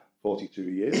wasn't bad. 42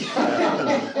 years.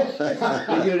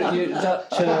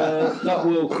 That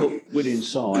World Cup winning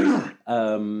side,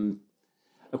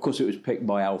 of course, it was picked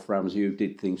by Alf Ramsey, who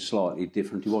did things slightly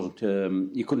different. He wasn't.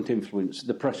 You couldn't influence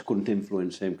the press. Couldn't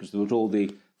influence him because there was all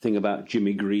the thing about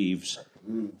Jimmy Greaves,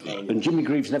 and Jimmy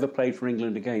Greaves never played for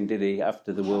England again, did he?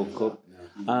 After the World Cup,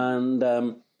 and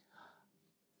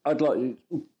I'd like.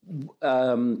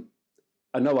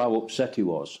 I know how upset he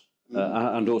was,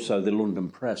 and also the London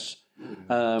press.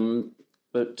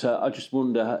 But I just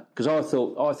wonder, because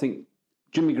I think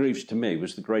Jimmy Greaves to me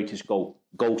was the greatest goal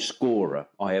scorer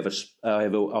I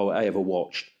ever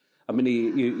watched. I mean,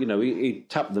 he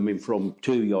tapped them in from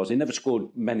 2 yards. He never scored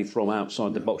many from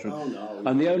outside the box. Oh, no.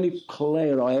 And the only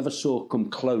player I ever saw come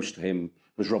close to him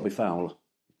was Robbie Fowler.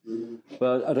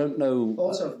 But I don't know.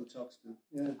 Also from Toxton.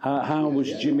 Yeah. How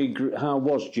was Jimmy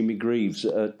Greaves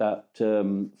at that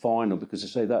final? Because I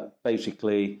say that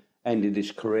basically ended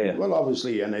his career. Well,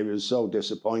 obviously, and he was so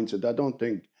disappointed. I don't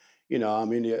think,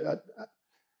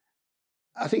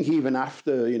 I think even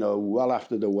after, well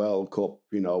after the World Cup,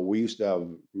 we used to have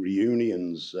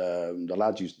reunions. The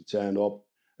lads used to turn up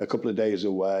a couple of days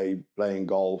away, playing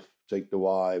golf, take the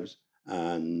wives,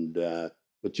 and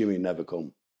but Jimmy never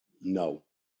come. No.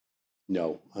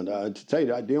 And to tell you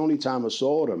that, the only time I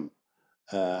saw him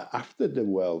after the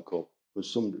World Cup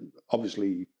was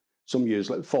obviously some years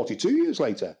later, 42 years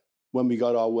later, when we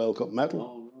got our World Cup medal.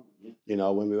 Oh, yeah.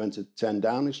 When we went to 10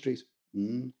 Downing Street.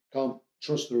 Can't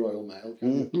trust the Royal Mail,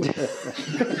 can you?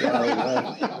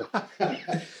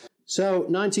 So,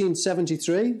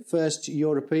 1973, first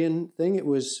European thing, it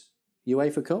was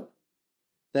UEFA Cup.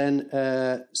 Then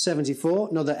 74,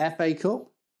 another FA Cup.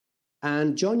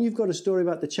 And John, you've got a story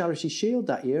about the Charity Shield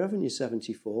that year, haven't you,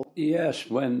 74? Yes,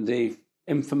 when the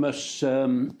infamous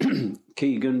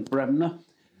Keegan Bremner.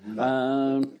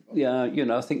 I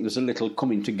think there's a little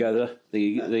coming together.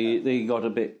 They got a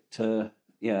bit, and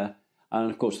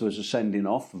of course there was a sending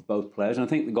off of both players. And I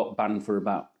think they got banned for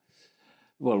about,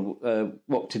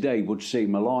 what today would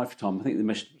seem a lifetime. I think they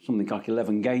missed something like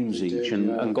 11 games each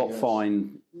and got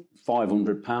fined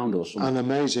 £500 or something. And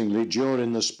amazingly,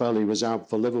 during the spell he was out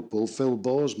for Liverpool, Phil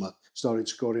Borsma started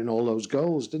scoring all those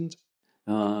goals, didn't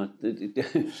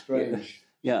he? Strange.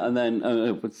 Yeah, and then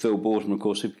with Phil Borsma, of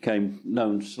course, he became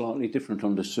known slightly different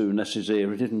under Souness's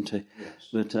era, didn't he? Yes.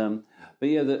 But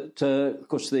yeah, of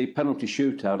course, the penalty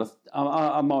shootout,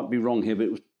 I might be wrong here, but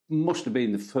it must have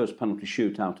been the first penalty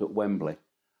shootout at Wembley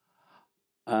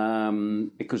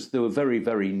because they were very,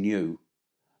 very new.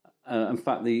 In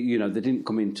fact, they didn't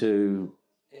come into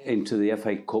the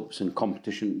FA Cups and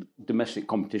domestic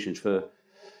competitions for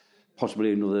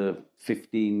possibly another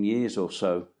 15 years or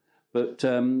so. But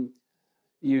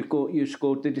you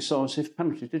scored the decisive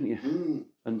penalty, didn't you?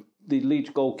 And the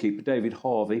Leeds goalkeeper, David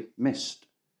Harvey, missed.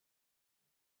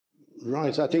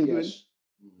 Right, I think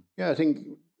I think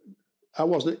I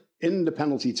wasn't in the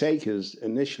penalty takers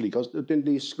initially because didn't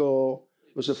he score?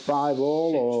 Was it 5-5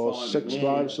 or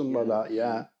 6-5, something like that?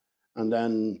 Yeah, and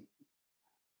then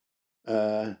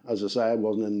as I say, I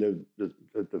wasn't in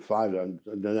the 5, and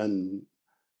then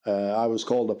I was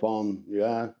called upon.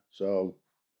 Yeah, so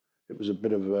it was a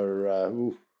bit of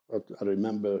a. I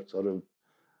remember sort of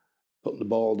putting the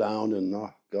ball down, and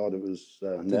oh God, it was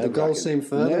Did the goal seem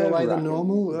further away than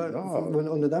normal when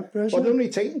under that pressure? Well, I'd only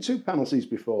taken 2 penalties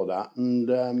before that,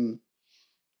 and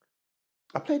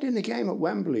I played in a game at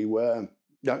Wembley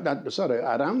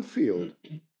at Anfield,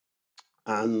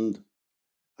 and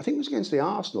I think it was against the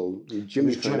Arsenal.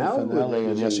 Jimmy Fennell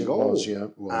was in goal.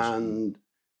 It was.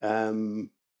 And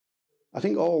I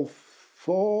think all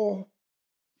 4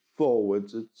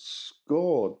 forwards had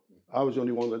scored. I was the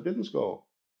only one that didn't score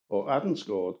or hadn't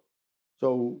scored.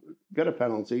 So get a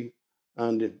penalty,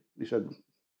 and he said,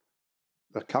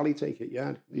 "Cali take it,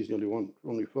 yeah. He's the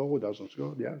only forward hasn't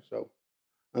scored, yeah." So,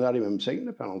 and I remember taking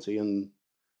the penalty, and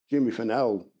Jimmy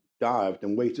Fennell dived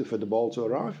and waited for the ball to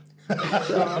arrive.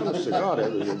 So, honest to God,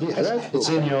 it was a dreadful. It's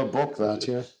in your book, that,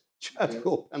 yeah.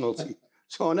 Dreadful penalty.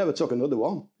 So I never took another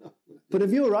one. But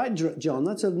if you're right, John,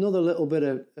 that's another little bit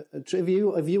of if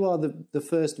you are the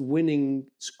first winning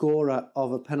scorer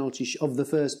of the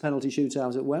first penalty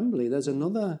shootout at Wembley, there's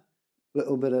another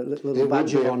little bit of little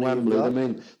badge on Wembley. I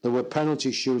mean, there were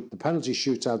penalty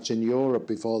shootouts in Europe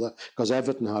before that, because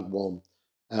Everton had one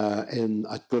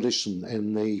at Goodison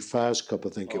in the Fairs Cup, I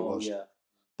think it was. Yeah.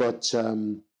 But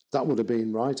that would have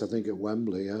been right, I think, at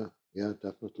Wembley. Yeah. Yeah,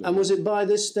 definitely. And was it by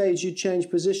this stage you changed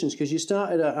positions? Because you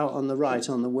started out on the right,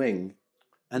 on the wing,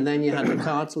 and then you had the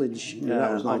cartilage.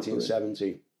 That was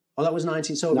 1970. Oh, that was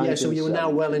 19. So, yeah, so you were now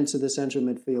well into the centre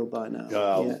midfield by now.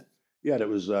 Yeah, that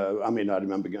was, I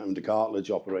remember getting the cartilage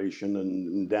operation, and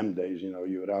in them days,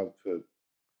 you were out for,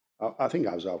 I think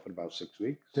I was out for about 6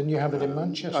 weeks. Didn't you have it in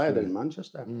Manchester? I had it in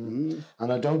Manchester. Mm.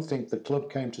 And I don't think the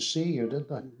club came to see you, did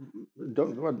they?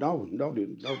 Nobody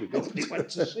went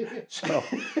to see you. So,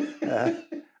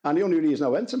 and the only reason I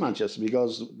went to Manchester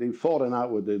because they fallen out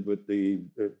with the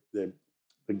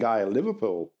guy at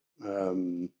Liverpool,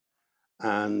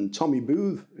 and Tommy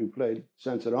Booth, who played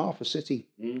centre half for City.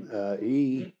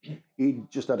 He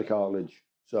just had a cartilage.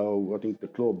 So I think the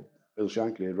club, Bill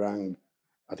Shankly, had rang.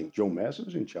 I think Joe Mercer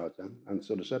was in charge then, and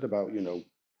sort of said about,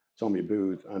 Tommy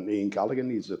Booth and Ian Callaghan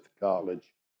needs a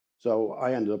cartilage. So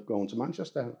I ended up going to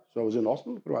Manchester. So I was in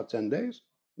hospital for about 10 days.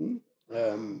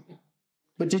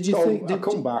 But did you think... I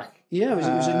come back. Yeah, it was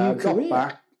a new career. I got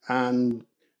back, and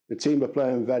the team were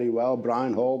playing very well.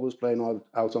 Brian Hall was playing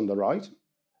out on the right.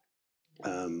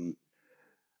 And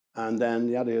then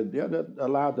you had a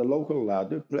lad, a local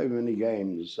lad, who played many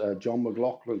games. John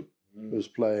McLaughlin was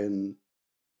playing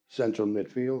central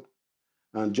midfield,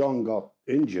 and John got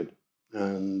injured,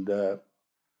 and Bill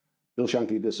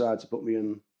Shankly decided to put me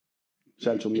in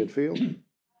central midfield,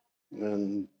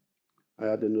 and I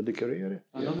had another career.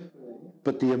 Yeah.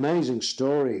 But the amazing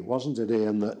story, wasn't it,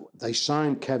 Ian, that they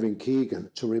signed Kevin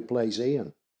Keegan to replace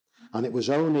Ian, and it was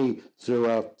only through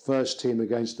a first team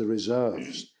against the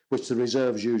reserves, which the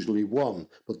reserves usually won,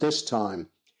 but this time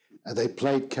they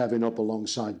played Kevin up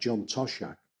alongside John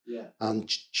Toshak. Yeah. And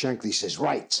Shankly says,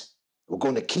 right, we're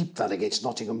going to keep that against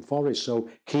Nottingham Forest. So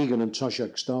Keegan and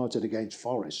Toshak started against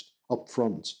Forest up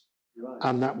front. Right.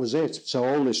 And that was it. So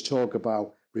all this talk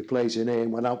about replacing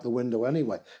Ian went out the window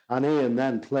anyway. And Ian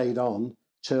then played on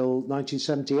till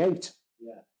 1978.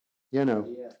 Yeah.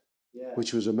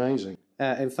 Which was amazing.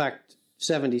 In fact,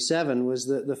 77 was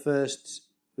the first,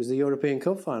 was the European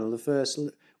Cup final. The first,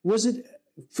 was it,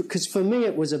 because for me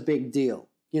it was a big deal.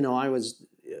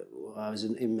 I was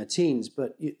in my teens,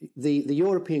 but the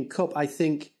European Cup, I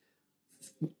think,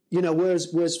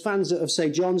 whereas fans of, say,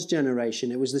 John's generation,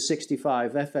 it was the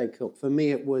 65 FA Cup. For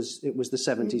me, it was the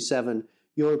 77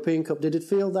 European Cup. Did it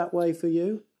feel that way for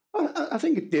you? I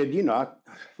think it did.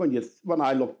 When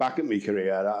I look back at my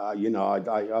career, I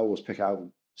always pick out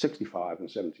 65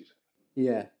 and 77.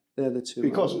 Yeah, they're the two.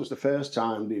 Because it was the first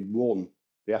time they'd won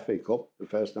the FA Cup, the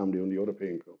first time they won the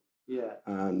European Cup. Yeah.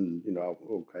 And, I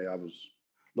was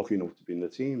lucky enough to be in the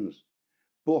teams.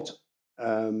 But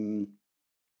the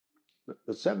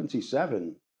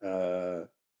 77, I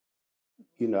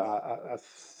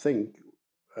think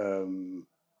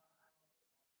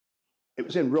it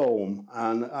was in Rome,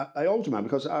 and I always remember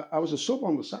because I was a sub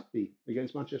on the Saturday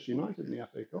against Manchester United in the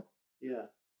FA Cup. Yeah.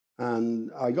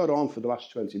 And I got on for the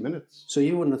last 20 minutes. So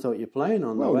you wouldn't have thought you're playing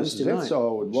on Wednesday night?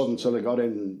 So it wasn't until I got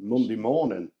in Monday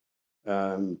morning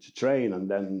to train and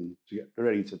then to get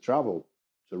ready to travel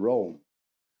to Rome.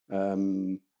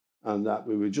 And that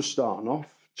we were just starting off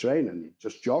training,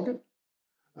 just jogging.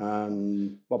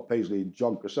 And Bob Paisley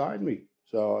jogged beside me.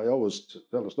 So I always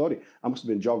tell the story. I must have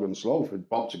been jogging slow for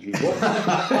Bob to keep up.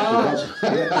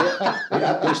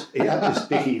 Because he had this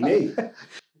sticky knee.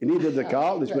 He needed the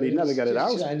cartilage, but he'd never get it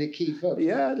out. Trying to keep up.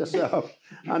 Yeah. So,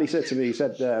 and he said to me,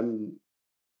 do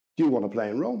you want to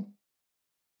play in Rome?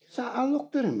 So I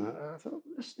looked at him. I thought,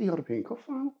 this is the European Cup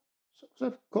final. So I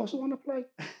said, of course I want to play.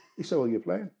 He said, well, you're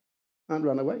playing. And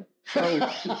ran away. So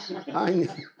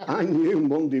I knew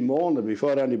Monday morning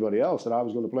before anybody else that I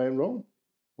was going to play in Rome.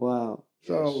 Wow.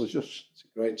 So Yes. it was just... It's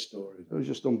a great story. It was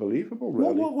just unbelievable,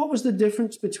 really. What was the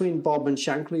difference between Bob and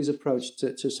Shankly's approach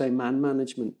to say, man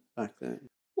management back then?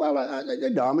 Well,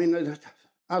 I mean,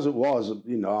 as it was,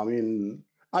 I mean,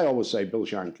 I always say Bill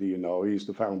Shankly, he's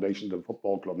the foundation of the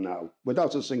football club now,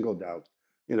 without a single doubt.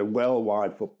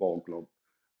 Worldwide football club.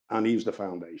 And he's the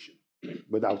foundation,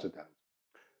 without a doubt.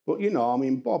 But, I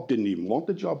mean, Bob didn't even want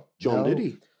the job. John, did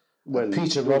he? When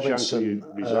Peter Bill Robinson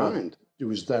Shankly resigned. who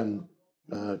was then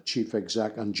chief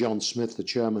exec, and John Smith, the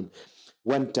chairman,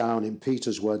 went down, in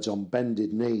Peter's words, on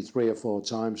bended knee 3 or 4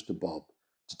 times to Bob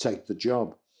to take the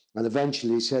job. And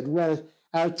eventually he said, well,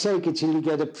 I'll take it till you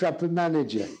get a proper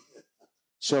manager.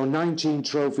 So 19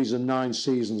 trophies and 9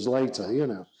 seasons later,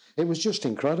 it was just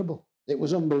incredible. It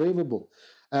was unbelievable.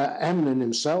 Emlyn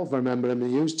himself, I remember him,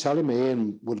 he was telling me,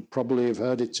 Ian would probably have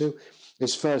heard it too,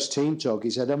 his first team talk, he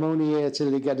said, I'm only here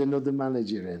till you get another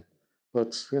manager in.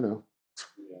 But,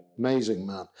 amazing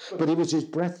man. But it was his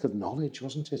breadth of knowledge,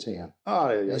 wasn't it, Ian?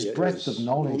 Oh, yeah, His breadth of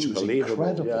knowledge was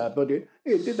incredible. Yeah, but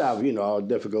he did have,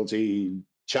 difficulty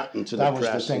chatting to the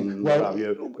press and what have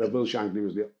you. But Bill Shankly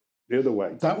was the other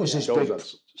way. That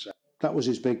was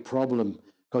his big problem,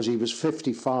 because he was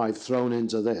 55 thrown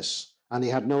into this, and he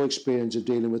had no experience of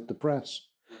dealing with the press.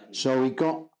 So he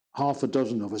got half a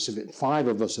dozen of us, 5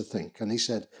 of us, I think, and he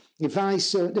said, if I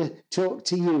sort of talk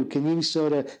to you, can you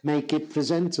sort of make it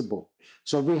presentable?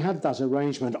 So we had that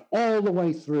arrangement all the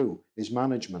way through his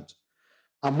management.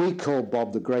 And we called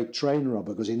Bob the great train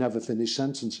robber because he never finished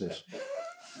sentences.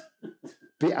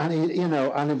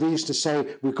 And we used to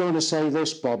say, we're going to say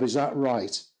this, Bob, is that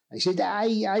right? He said,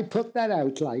 I put that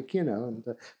out,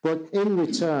 but in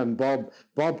return,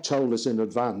 Bob told us in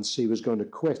advance he was going to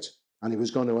quit, and he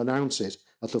was going to announce it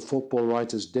at the Football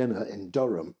Writers' Dinner in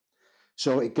Durham.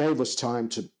 So it gave us time,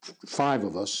 to 5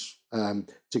 of us,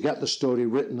 to get the story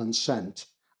written and sent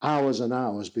hours and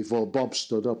hours before Bob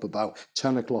stood up about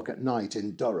 10 o'clock at night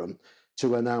in Durham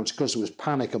to announce, because there was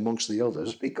panic amongst the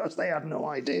others because they had no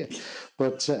idea.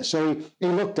 But so he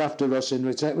looked after us in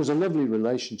return. It was a lovely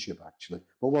relationship, actually.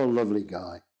 But what a lovely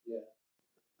guy. Yeah.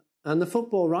 And the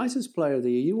Football Writers Player of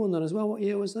the Year, you won that as well. What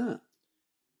year was that?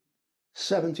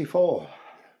 74.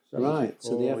 Right,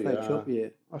 so the FA Cup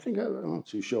year. I think I'm not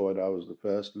too sure that I was the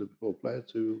first Liverpool player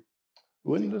to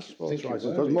win the Sports Writers.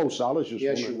 Because Mo Salah's just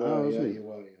won it now, isn't he? You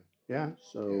were, yeah.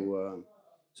 So.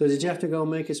 So did you have to go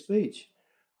and make a speech?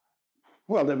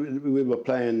 Well, we were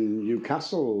playing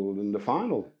Newcastle in the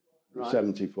final, right.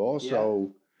 74, yeah.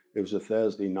 So it was a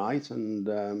Thursday night,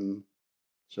 and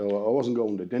so I wasn't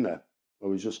going to dinner. I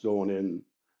was just going in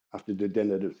after the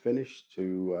dinner had finished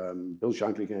to, Bill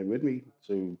Shankly came with me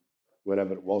to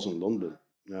wherever it was in London,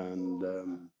 and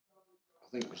I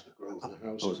think it was the Grosvenor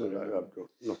House. I'm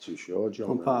not too sure, John.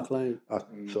 On Park Lane. I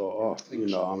thought,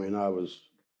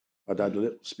 I'd had a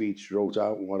little speech wrote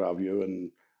out and what have you,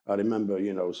 and I remember,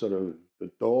 sort of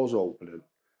the doors opening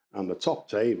and the top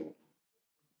table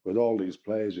with all these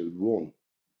players who'd won,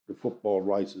 the football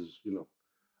writers,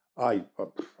 I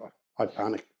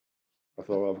panicked. I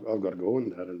thought, I've got to go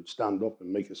in there and stand up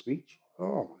and make a speech.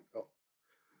 Oh, my God.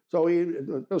 So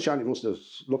Bill Shankly must have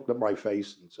looked at my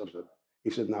face and sort of, he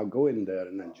said, now go in there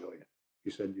and enjoy it. He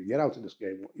said, you get out of this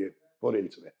game what you put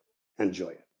into it, enjoy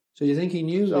it. So you think he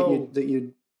knew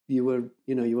that you were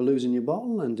losing your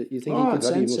bottle, and you think he could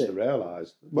sense he must have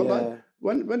realised. But yeah.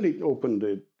 When they opened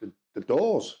the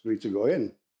doors for me to go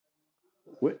in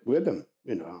with them,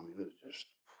 it was just.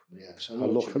 Yes, I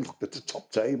looked at the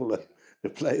top table, the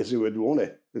players who had won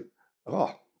it.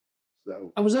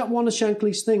 So. And was that one of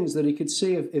Shankly's things, that he could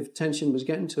see if tension was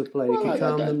getting to a player, he could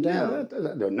calm them down?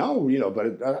 I don't know,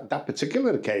 but at that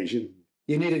particular occasion,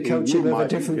 you needed coaching of a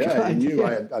different kind. He knew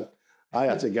I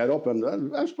had to get up,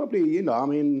 and that's probably,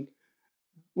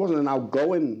 wasn't an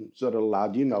outgoing sort of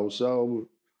lad, so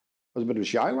I was a bit of a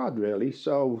shy lad, really.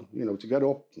 So, to get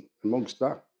up amongst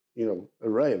that,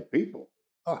 array of people.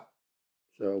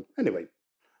 So, anyway,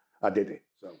 I did it.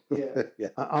 So, yeah.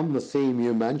 On the theme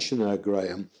you mentioned there,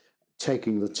 Graham,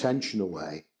 taking the tension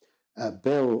away,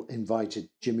 Bill invited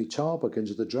Jimmy Tarbuck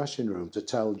into the dressing room to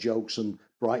tell jokes and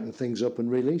brighten things up and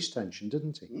release tension,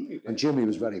 didn't he? He did. And Jimmy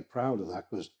was very proud of that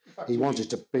because he wanted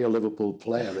to be a Liverpool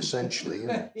player, essentially.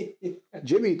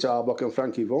 Jimmy Tarbuck and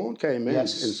Frankie Vaughan came in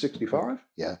 65.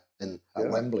 Yeah,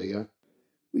 at Wembley, yeah.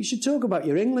 We should talk about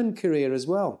your England career as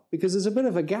well, because there's a bit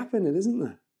of a gap in it, isn't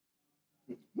there?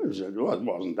 Well, It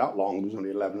wasn't that long. It was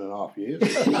only 11 and a half years.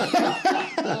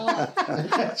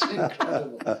 That's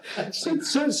incredible. So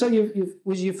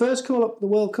was your first call up the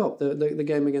World Cup, the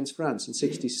game against France in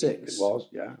 '66? It was,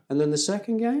 yeah. And then the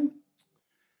second game?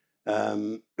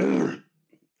 I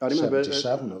remember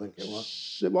 77, I think it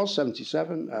was. It was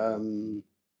 77.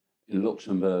 In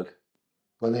Luxembourg.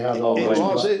 When they had Oh, all It those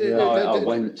was. I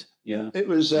went, yeah. It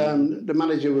was, the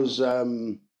manager was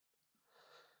Ron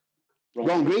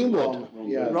Greenwood.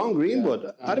 Ron Greenwood.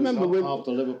 Yeah. I remember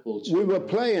After Liverpool. we were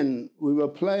playing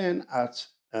at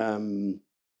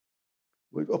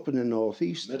we're up in the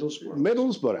northeast.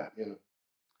 Middlesbrough. Yeah.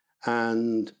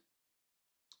 And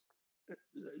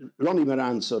Ronnie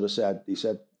Moran sort of said, he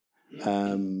said,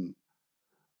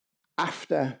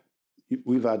 after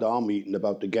we've had our meeting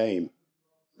about the game,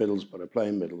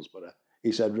 playing Middlesbrough,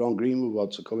 he said Ron Greenwood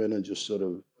wants to come in and just sort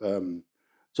of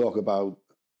talk about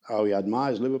how he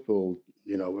admires Liverpool,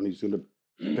 you know, when he's going to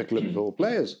pick Liverpool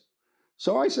players.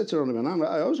 So I said to Ronnie Moran,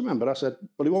 I always remember, I said,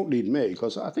 well, he won't need me,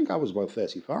 because I think I was about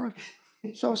 35.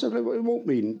 So I said, well, it won't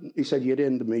mean. He said, you're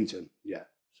in the meeting. Yeah.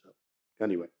 So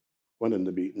anyway, went in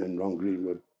the meeting, and Ron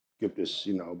Greenwood give this,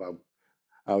 you know, about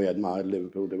how he admired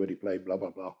Liverpool, the way he played, blah, blah,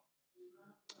 blah.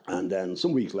 And then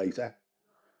some weeks later,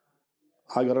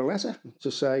 I got a letter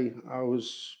to say I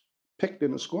was picked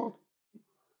in the squad.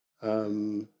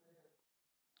 And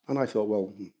I thought,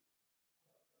 well,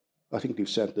 I think they've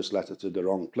sent this letter to the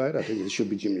wrong player. I think it should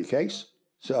be Jimmy Case.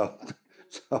 So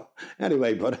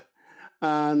anyway,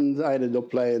 and I ended up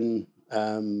playing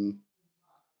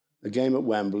a game at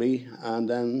Wembley and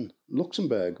then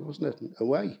Luxembourg, wasn't it?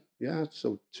 Away. Yeah,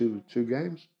 so two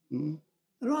games. Mm.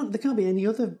 There can't be any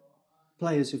other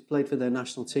players who've played for their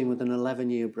national team with an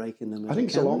 11-year break in them. I think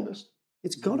it's the longest.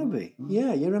 It's got to be.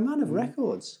 Yeah, you're a man of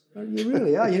records. You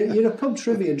really are. You're a pub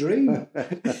trivia dream.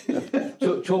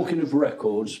 Talking of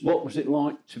records, what was it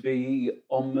like to be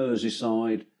on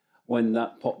Merseyside when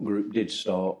that pop group did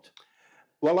start?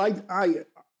 Well,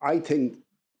 I think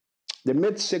the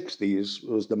mid-60s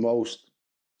was the most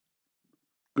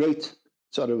great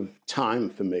sort of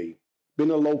time for me. Being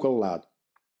a local lad,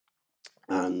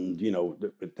 and, you know,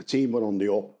 the team were on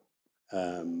the up,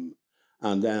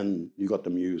 and then you got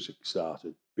the music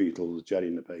started, Beatles, Jerry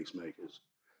and the Pacemakers.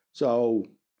 So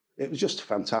it was just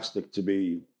fantastic to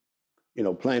be, you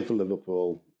know, playing for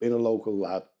Liverpool, being a local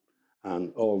lad,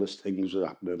 and all these things were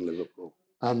happening in Liverpool.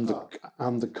 And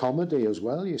the comedy as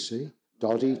well, you see.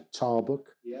 Doddy, Tarbuck.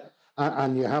 Yeah.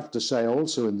 And you have to say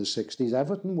also in the 60s,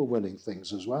 Everton were winning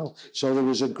things as well. So there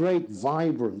was a great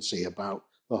vibrancy about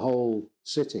the whole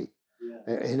city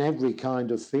in every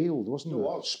kind of field, wasn't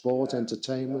there? Sport,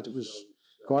 entertainment, it was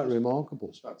quite remarkable.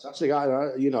 It's fantastic. I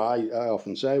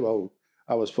often say, well,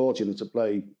 I was fortunate to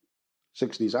play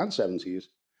 60s and 70s,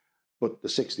 but the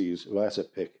 60s, if I had to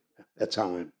pick a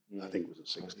time, I think it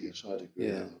was the 60s. I'd agree.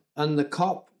 Yeah. And the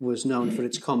Cop was known for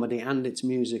its comedy and its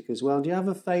music as well. Do you have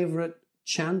a favourite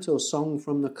chant or song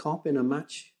from the Cop in a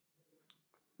match?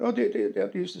 Oh, they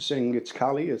used to sing, it's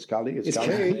Cali, it's Cali, it's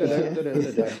Cali.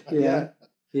 Yeah.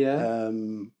 Yeah.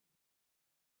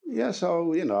 Yeah,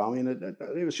 so, you know, I mean,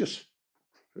 it was just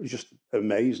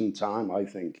amazing time, I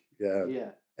think.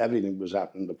 Yeah. Everything was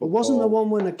happening. But wasn't there one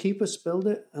when a keeper spilled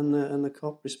it and the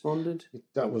Cop responded?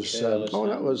 That was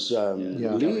that was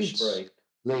Leeds.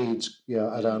 Leeds,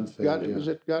 yeah, at Anfield. Was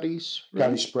it Gary Sprague?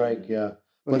 Gary Sprague, yeah.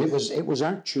 But it was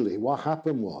actually, what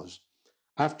happened was,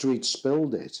 after he'd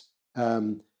spilled it,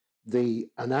 the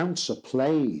announcer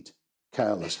played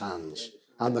Careless Hands,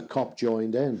 and the Cop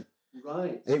joined in.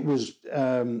 Right. It was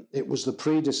the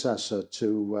predecessor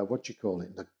to what do you call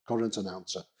it? The current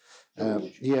announcer.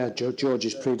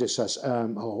 George's predecessor.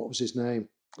 What was his name?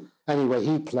 Anyway,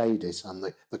 he played it, and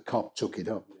the Cop took it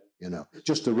up. You know,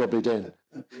 just to rub it in.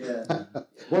 Yeah.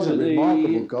 It was a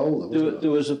remarkable goal, though, wasn't it? There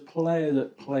was a player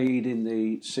that played in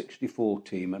the '64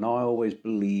 team, and I always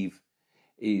believe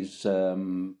is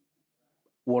one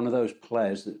of those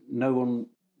players that no one.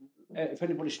 If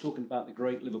anybody's talking about the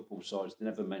great Liverpool sides, they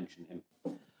never mention him.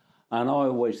 And I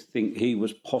always think he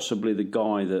was possibly the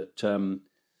guy that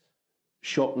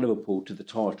shot Liverpool to the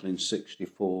title in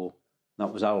 '64.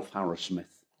 That was Alf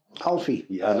Harrismith. Alfie.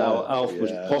 Yeah. And Alf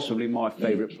was possibly my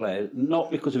favourite player,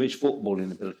 not because of his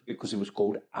footballing ability, because he was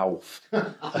called Alf. and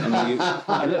at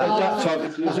that time,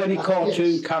 if there was any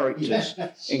cartoon characters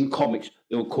in comics,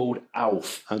 they were called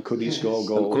Alf. And could he score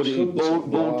goals? And could he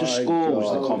born to score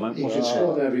was the comment, He wasn't could it?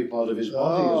 score every part of his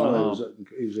body as well.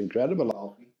 He was incredible,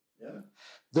 Alfie.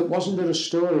 Yeah. Wasn't there a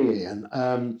story,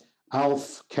 Ian?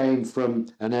 Alf came from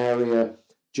an area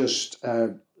just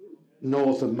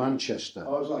north of Manchester.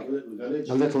 Oh, it was like a little village.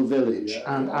 A little village.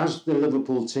 Yeah. And as the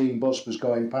Liverpool team bus was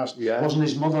going past, Yeah. wasn't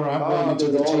his mother out Oh, waving to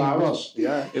they the were all team out. bus?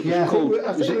 Yeah. It was Yeah. called,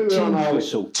 I was think it we were on Tin our-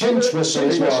 Whistle? Tint whistle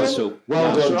it was. Whistle.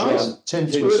 Well That's done, right. John.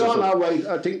 Tint We were whistle. on our way,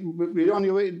 I think we were on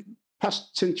your way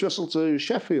past Tintwistle to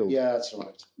Sheffield. Yeah, that's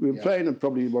right. We were playing at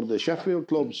probably one of the Sheffield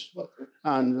clubs,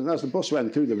 and as the bus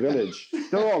went through the village,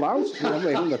 they're all out. You know,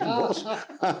 waiting at the bus.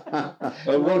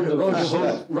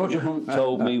 Roger Hunt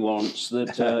told me once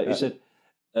that he said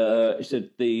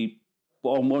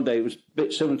on one day it was a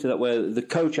bit similar to that, where the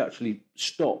coach actually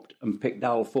stopped and picked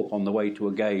Alf up on the way to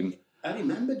a game. I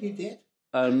remembered you did.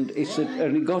 And he said,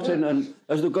 and he got in, and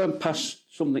as they were going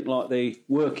past something like the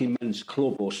Working Men's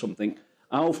Club or something,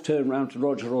 Alf turned round to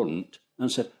Roger Hunt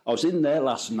and said, I was in there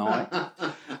last night.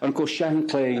 And of course,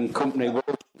 Shankly and company were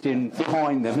in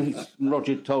behind them, and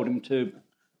Roger told him to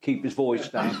keep his voice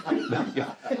down.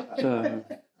 So,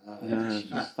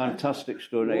 fantastic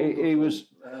story. He was,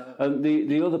 and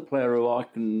the other player who I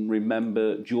can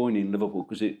remember joining Liverpool,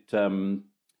 because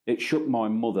it shook my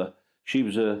mother. She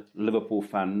was a Liverpool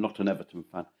fan, not an Everton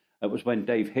fan. It was when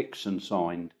Dave Hickson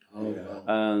signed. Oh, yeah.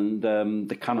 And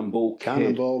the Cannonball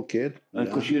Kid. And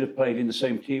of course, you'd have played in the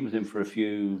same team with him for a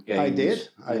few games.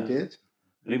 I did.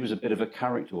 And he was a bit of a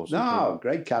character, wasn't he? No,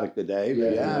 great character, Dave.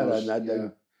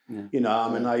 You know, I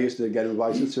mean, I used to get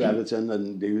invited to Everton,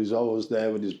 and he was always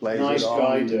there with his blazers Nice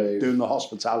guy, Dave. doing the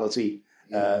hospitality.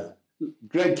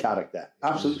 Great character,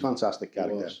 absolutely fantastic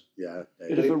character. Yeah,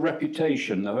 Bit of a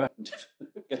reputation, though.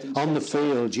 On the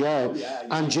field, yeah.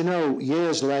 And you know,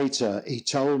 years later, he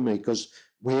told me, because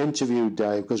we interviewed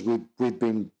Dave, because we've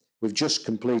just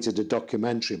completed a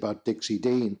documentary about Dixie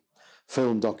Dean,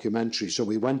 film documentary. So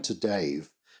we went to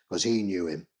Dave because he knew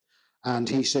him, and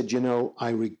he said, you know, I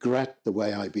regret the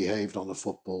way I behaved on the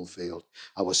football field.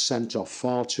 I was sent off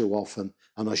far too often,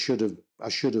 and I should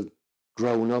have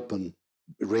grown up and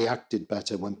reacted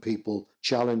better when people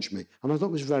challenged me. And I thought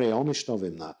it was very honest of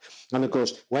him, that. And of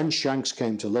course, when Shanks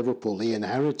came to Liverpool, he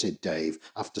inherited Dave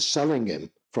after selling him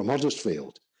from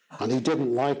Huddersfield. And he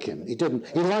didn't like him. He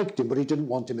liked him, but he didn't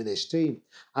want him in his team.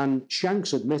 And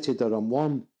Shanks admitted that on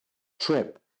one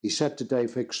trip, he said to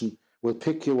Dave Hickson, we'll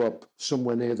pick you up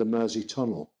somewhere near the Mersey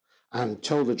Tunnel, and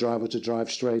told the driver to drive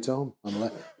straight on,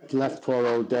 and left poor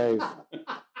old Dave.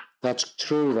 That's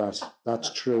true,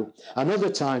 that's true. Another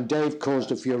time, Dave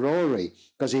caused a furore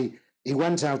because he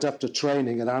went out after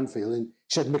training at Anfield and he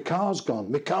said, my car's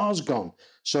gone.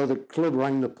 So the club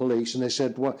rang the police and they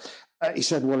said, well,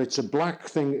 it's a black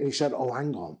thing. He said, oh,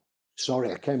 hang on.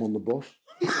 Sorry, I came on the bus.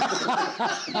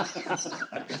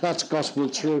 That's gospel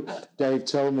true. Dave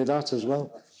told me that as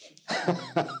well.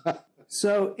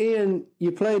 So, Ian,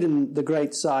 you played in the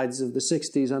great sides of the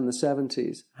 60s and the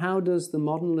 70s. How does the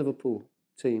modern Liverpool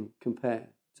team compare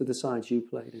to the sides you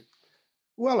played in?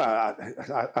 Well,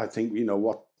 I think, you know,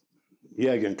 what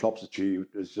Jurgen Klopp's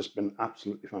achieved has just been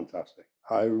absolutely fantastic.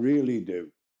 I really do.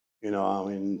 You know, I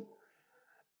mean,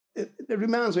 it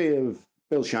reminds me of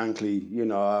Bill Shankly. You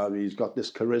know, he's got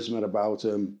this charisma about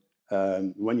him.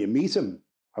 When you meet him,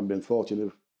 I've been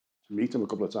fortunate to meet him a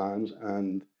couple of times,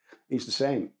 and he's the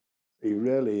same. He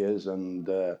really is. And,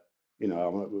 you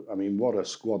know, I mean, what a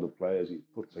squad of players he's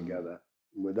put together.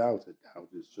 Without a doubt,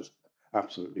 it's just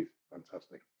absolutely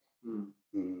fantastic.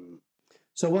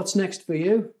 So what's next for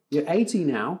you? You're 80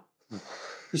 now.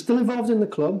 You're still involved in the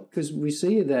club, because we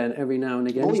see you there every now and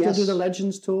again. Oh, you yes. still do the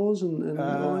Legends tours and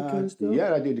all that kind of stuff?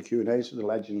 Yeah, I do the Q&As for the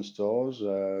Legends tours,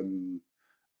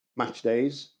 match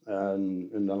days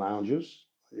in the lounges.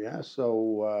 Yeah,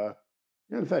 so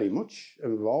yeah, very much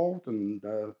involved. And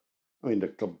I mean, the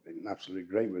club have been absolutely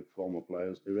great with former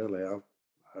players. They really have.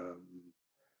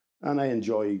 And I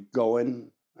enjoy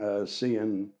going,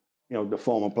 seeing, you know, the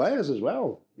former players as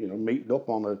well. You know, meeting up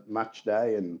on a match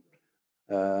day and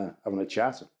having a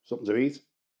chat, something to eat.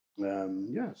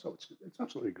 Yeah, so it's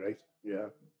absolutely great. Yeah.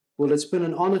 Well, it's been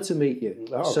an honour to meet you.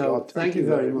 Oh, so God, thank you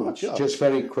very much. Just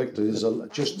very quickly, there's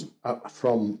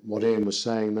from what Ian was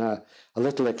saying there, a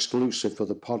little exclusive for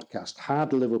the podcast.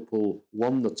 Had Liverpool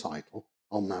won the title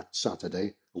on that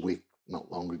Saturday, a week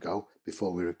not long ago,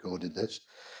 before we recorded this,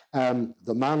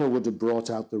 the man who would have brought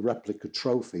out the replica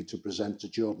trophy to present to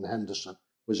Jordan Henderson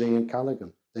was Ian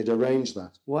Callaghan. They'd arranged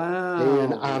that. Wow.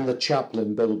 Ian and the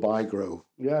chaplain, Bill Bygrove.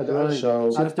 Yeah, Right. So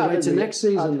You have to wait till next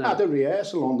season I had now. a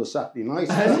rehearsal on the Saturday night.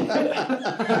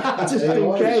 Just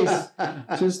in case.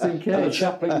 Just in The case.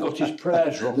 chaplain got his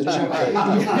prayers wrong.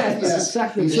 Yes,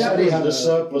 exactly. he said he had a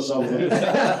surplus of them.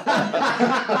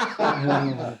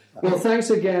 Well, thanks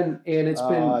again, Ian. It's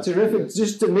been terrific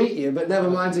just to meet you, but never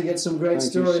mind to get some great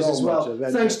stories as well.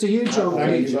 Thanks to you, John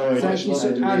Keith. Thank you,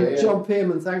 and John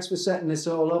Pearman. Thanks for setting this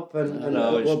all up.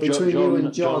 And between you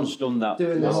and John's done that.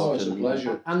 Doing this, it's a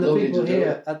pleasure. and the people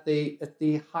here at the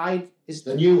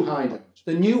new hideout.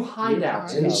 The new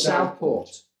hideout in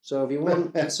Southport. So if you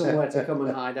want somewhere to come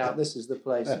and hide out, this is the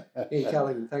place. Ian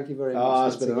Callaghan, thank you very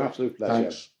much. It's been an absolute pleasure.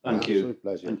 Thanks. Thank you. Absolute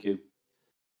pleasure. Thank you.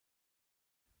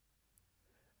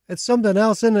 It's something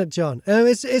else, isn't it, John?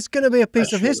 It's going to be a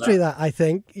piece of history that I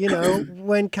think,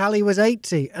 when Callie was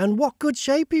 80 and what good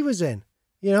shape he was in,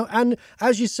 And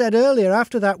as you said earlier,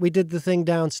 after that, we did the thing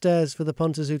downstairs for the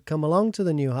punters who'd come along to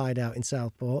the new hideout in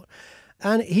Southport.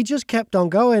 And he just kept on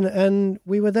going, and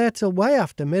we were there till way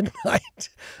after midnight.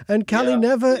 And Callie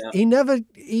never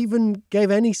even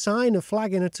gave any sign of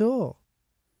flagging at all.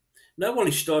 No, well,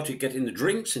 he started getting the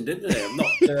drinks in, didn't he?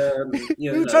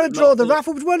 We were trying to draw the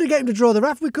raffle. We wanted to get him to draw the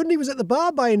raffle. We couldn't. He was at the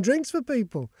bar buying drinks for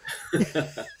people.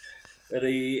 But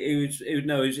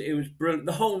it was brilliant.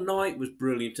 The whole night was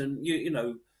brilliant,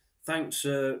 and thanks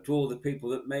to all the people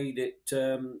that made it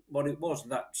what it was.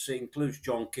 That includes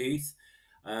John Keith,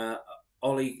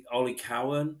 Ollie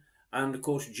Cowan, and of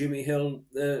course Jimmy Hill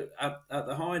at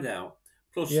the hideout.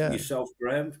 Plus yourself,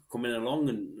 Graham, coming along,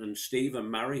 and Steve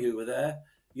and Mary who were there.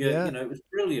 It was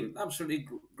brilliant, absolutely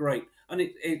great, and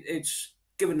it's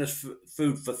given us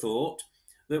food for thought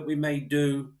that we may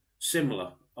do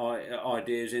similar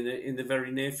ideas in the very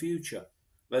near future.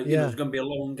 But there's going to be a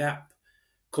long gap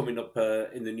coming up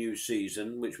in the new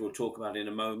season, which we'll talk about in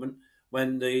a moment,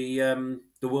 when the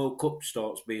World Cup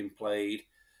starts being played.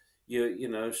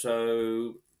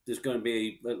 So there's going to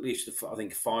be at least I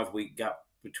think a 5-week gap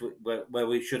between where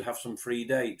we should have some free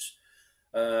dates.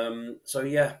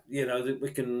 That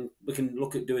we can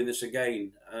look at doing this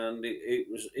again, and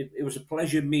it was a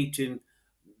pleasure meeting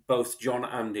both John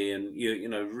and Ian.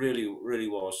 Really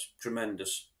was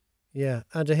tremendous. Yeah,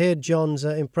 and to hear John's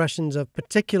impressions of,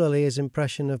 particularly his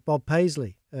impression of Bob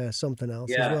Paisley, something else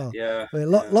as well. Yeah, I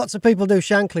mean, lots of people do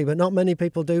Shankly, but not many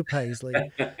people do Paisley.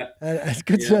 It's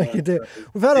good to know you do.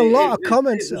 We've had a lot of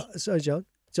comments. Sorry, John.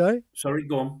 Sorry,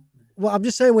 go on. Well, I'm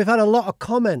just saying we've had a lot of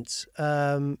comments.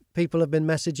 People have been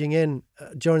messaging in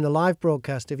during the live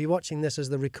broadcast. If you're watching this as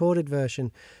the recorded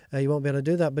version, you won't be able to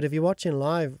do that. But if you're watching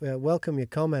live, welcome your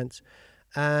comments.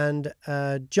 And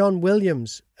John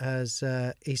Williams,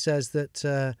 he says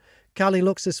that Callie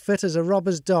looks as fit as a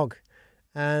robber's dog.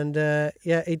 And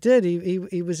he did.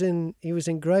 He was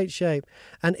in great shape.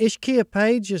 And Ishkia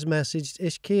Page has messaged.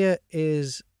 Ishkia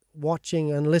is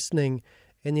watching and listening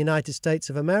in the United States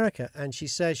of America, and she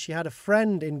says she had a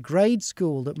friend in grade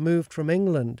school that moved from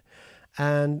England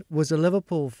and was a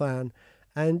Liverpool fan,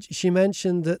 and she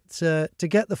mentioned that to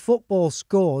get the football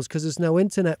scores, because there's no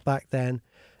internet back then,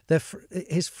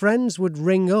 his friends would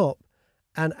ring up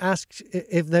and ask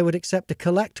if they would accept a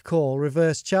collect call,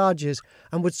 reverse charges,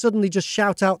 and would suddenly just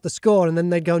shout out the score, and then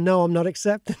they'd go, no, I'm not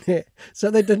accepting it.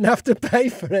 So they didn't have to pay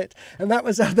for it. And that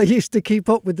was how they used to keep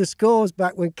up with the scores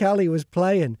back when Callie was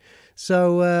playing.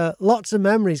 So lots of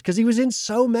memories, because he was in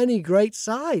so many great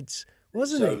sides,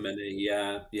 wasn't he? So many,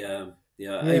 yeah.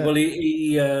 Well,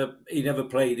 he never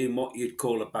played in what you'd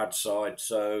call a bad side,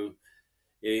 so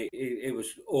it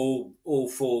was all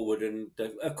forward, and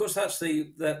of course that's the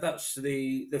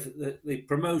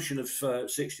promotion of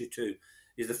 62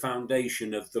 is the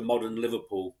foundation of the modern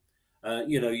Liverpool.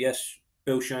 Yes,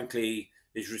 Bill Shankly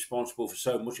is responsible for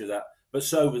so much of that, but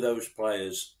so were those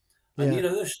players. And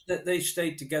they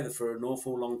stayed together for an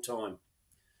awful long time.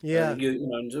 Yeah,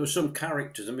 and there were some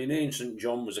characters. I mean, Ian St.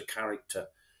 John was a character,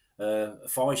 a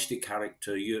feisty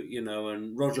character.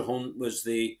 And Roger Hunt was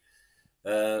the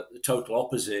total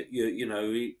opposite.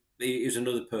 He is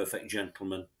another perfect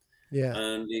gentleman. Yeah,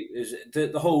 and it is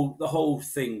the whole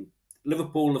thing.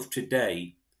 Liverpool of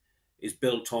today is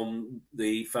built on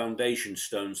the foundation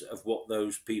stones of what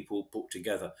those people put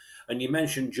together. And you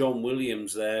mentioned John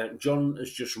Williams there. John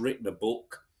has just written a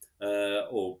book,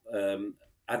 or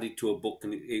added to a book,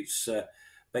 and it's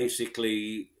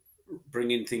basically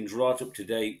bringing things right up to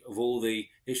date of all the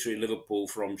history of Liverpool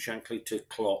from Shankly to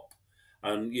Klopp.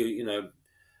 And,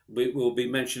 we'll be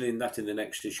mentioning that in the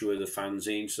next issue of the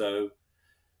fanzine. So,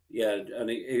 yeah,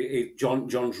 and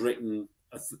John's written,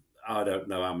 I don't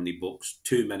know how many books,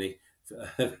 too many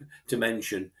to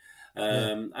mention.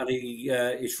 And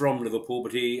he's from Liverpool,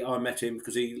 but I met him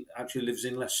because he actually lives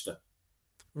in Leicester.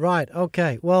 Right,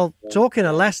 okay. Well, talking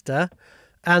of Leicester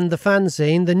and the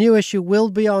fanzine, the new issue will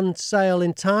be on sale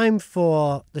in time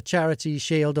for the Charity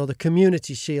Shield, or the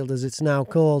Community Shield as it's now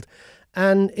called.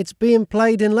 And it's being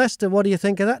played in Leicester. What do you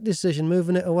think of that decision,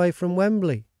 moving it away from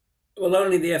Wembley? Well,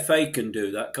 only the FA can do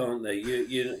that, can't they?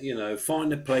 You know,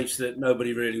 find a place that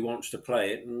nobody really wants to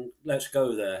play it, and let's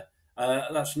go there.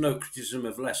 That's no criticism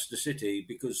of Leicester City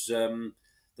because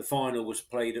the final was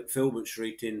played at Filbert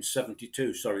Street in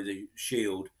 '72. Sorry, the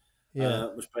Shield Yeah.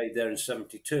 was played there in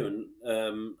 '72,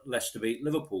 and Leicester beat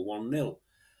Liverpool 1-0.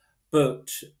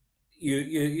 But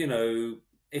you know,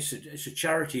 it's a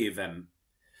charity event,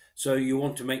 so you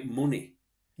want to make money.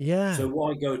 So Yeah.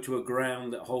 why go to a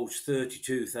ground that holds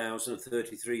 32,000 or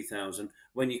 33,000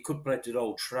 when you could play it at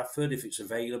Old Trafford if it's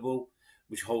available,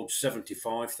 which holds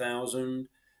 75,000?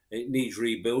 It needs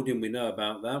rebuilding. We know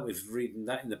about that. We've reading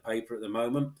that in the paper at the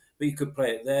moment. But you could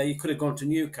play it there. You could have gone to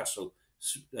Newcastle,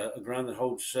 a ground that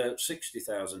holds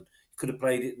 60,000. You could have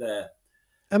played it there.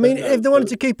 I But mean, no, if they wanted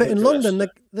to keep it go in to London,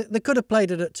 Leicester. they could have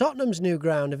played it at Tottenham's new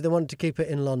ground if they wanted to keep it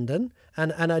in London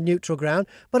and a neutral ground.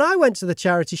 But I went to the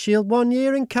Charity Shield one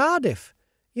year in Cardiff.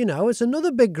 You know, it's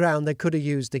another big ground they could have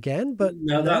used again, but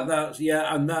No, no. that's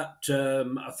yeah, and that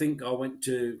I think I went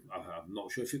to. I'm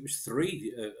not sure if it was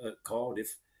three at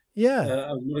Cardiff.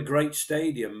 Yeah, What a great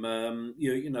stadium!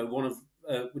 You know, one of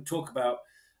we talk about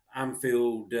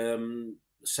Anfield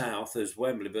South as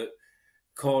Wembley, but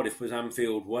Cardiff was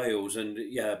Anfield Wales, and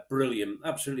yeah, brilliant,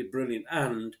 absolutely brilliant.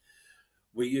 And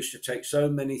we used to take so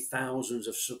many thousands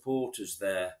of supporters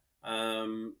there.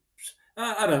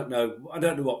 I don't know. I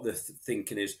don't know what the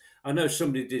thinking is. I know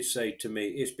somebody did say to me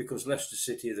it's because Leicester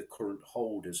City are the current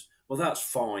holders. Well, that's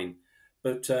fine.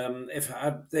 But if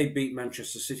they beat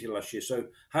Manchester City last year, so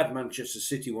had Manchester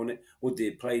City won it, would they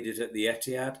have played it at the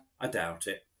Etihad? I doubt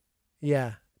it.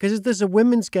 yeah. Because there's a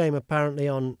women's game apparently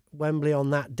on Wembley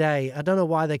on that day. I don't know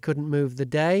why they couldn't move the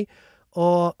day.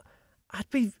 Or I'd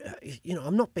be, you know,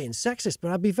 I'm not being sexist,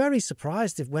 but I'd be very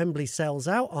surprised if Wembley sells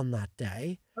out on that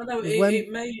day. I know When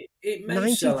it may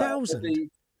sell out,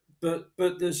 90,000. but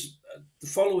there's the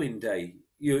following day.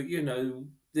 You know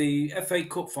the FA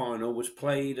Cup final was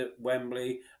played at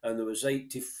Wembley, and there was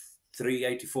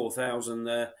 84,000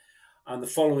 there, and the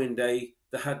following day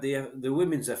they had the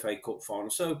women's FA Cup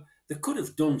final. So they could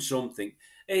have done something.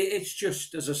 It's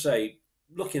just as I say,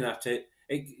 looking at it,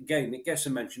 again it gets a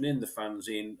mention in the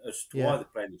fanzine as to why Yeah. they're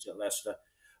playing it at Leicester,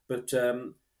 but.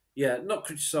 Yeah, not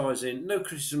criticising, no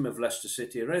criticism of Leicester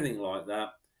City or anything like that.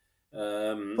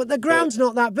 But the But ground's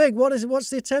not that big. What is it? What's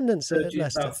the attendance at 30,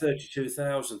 Leicester? about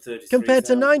 32,000, Compared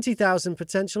to 33,000. 90,000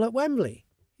 potential at Wembley?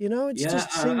 You know, it Yeah,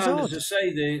 just seems and as I odd.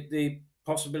 say, the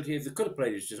possibility if they could have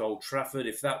played it at Old Trafford,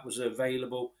 if that was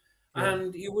available, Yeah.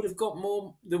 and you would have got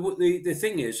more. The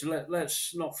thing is,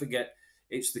 let's not forget,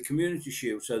 it's the Community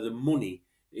Shield, so the money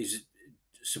is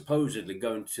supposedly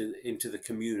going into the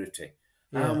community.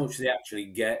 How Yeah. much they actually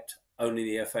get, only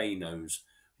the FA knows.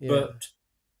 Yeah. But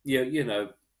you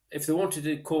know, if they wanted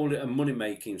to call it a money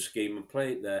making scheme and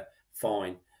play it there,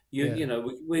 fine. Yeah. You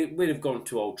know, we'd have gone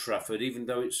to Old Trafford, even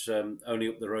though it's only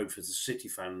up the road for the City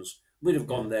fans. We'd have Yeah.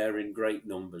 gone there in great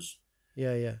numbers.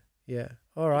 Yeah. Yeah. Yeah.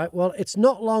 All right. Well, it's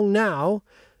not long now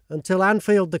until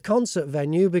Anfield, the concert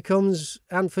venue, becomes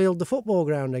Anfield, the football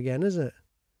ground again, is it?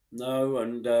 No,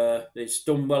 and it's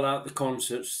done well at the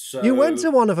concerts. You went So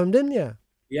to one of them, didn't you?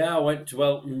 yeah, I went to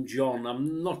Elton John.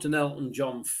 I'm not an Elton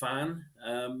John fan,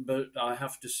 but I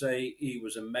have to say he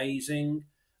was amazing.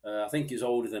 I think he's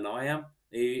older than I am.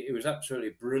 He was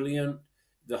absolutely brilliant.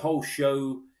 The whole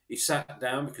show, he sat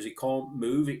down because he can't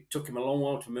move. It took him a long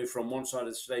while to move from one side of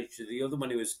the stage to the other when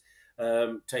he was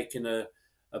taking a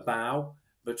bow.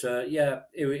 But yeah,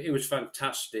 it was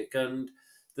fantastic. And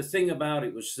the thing about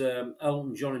it was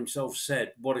Elton John himself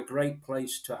said, what a great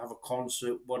place to have a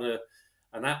concert, what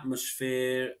an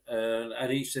atmosphere,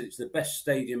 and he said it's the best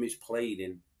stadium he's played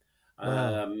in.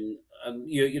 Wow. And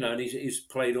you know, and he's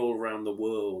played all around the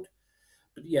world.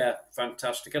 But yeah,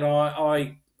 fantastic. And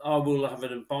I will have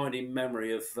an abiding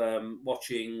memory of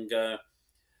watching the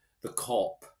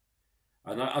Cop.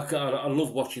 And I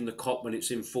love watching the Cop when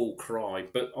it's in full cry.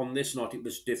 But on this night, it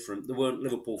was different. There weren't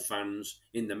Liverpool fans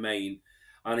in the main.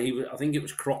 And I think it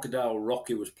was Crocodile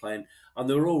Rocky was playing, and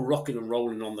they were all rocking and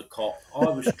rolling on the Cop. I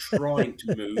was trying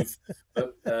to move,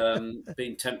 but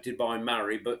being tempted by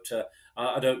Mary, but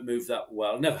I don't move that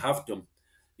well. Never have done.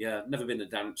 Yeah, never been a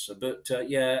dancer, but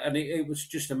yeah, and it was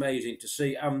just amazing to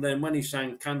see. And then when he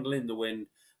sang "Candle in the Wind,"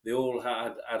 they all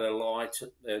had a light,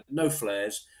 no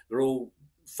flares. They're all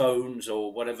phones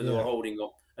or whatever they were Yeah. holding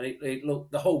up, and it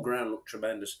looked, the whole ground looked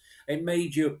tremendous. It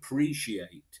made you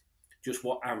appreciate just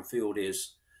what Anfield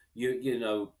is. You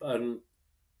know, and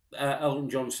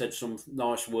Elton John said some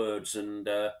nice words, and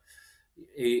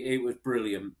it was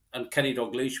brilliant. And Kenny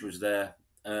Dalglish was there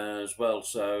as well,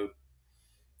 so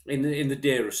in the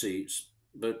dearer seats.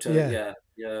 But Yeah. yeah,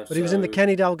 Yeah, But he was in the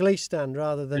Kenny Dalglish stand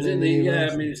rather than in the new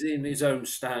I mean, he's in his own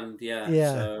stand. Yeah,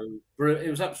 Yeah. So it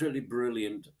was absolutely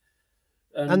brilliant.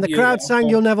 And the crowd sang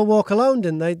 "You'll Never Walk Alone,"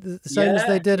 didn't they? The same as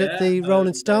they did at the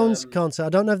Rolling Stones concert. I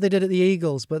don't know if they did at the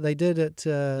Eagles, but they did at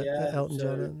Elton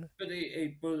John. But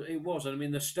it was. I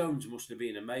mean, the Stones must have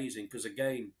been amazing because,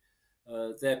 again,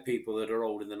 they're people that are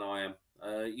older than I am.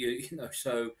 You know,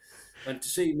 so and to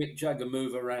see Mick Jagger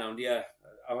move around,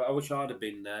 I wish I'd have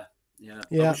been there. Yeah,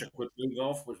 I wish I could move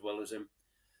off as well as him.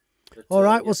 But, all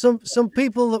right. Well, some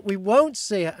people that we won't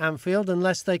see at Anfield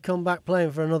unless they come back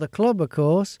playing for another club, of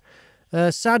course.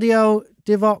 Sadio,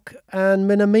 Divock, and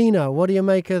Minamino. What do you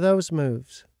make of those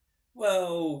moves?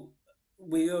 Well,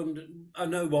 I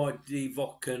know why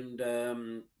Divock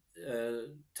and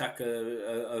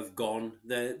Taka have gone.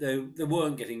 They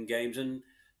weren't getting games, and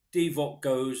Divock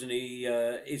goes and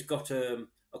he's got a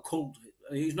cult.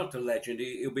 He's not a legend.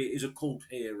 He's a cult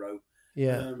hero.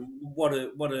 Yeah. What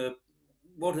a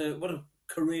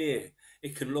career he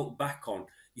can look back on.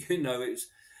 You know,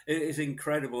 it's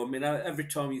incredible. I mean, every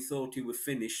time you thought he was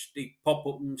finished, he'd pop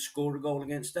up and score a goal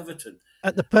against Everton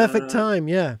At the perfect time,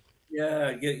 yeah. Yeah,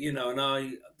 you know,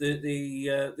 and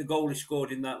the goal he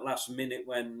scored in that last minute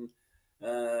when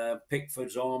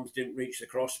Pickford's arms didn't reach the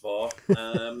crossbar.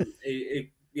 I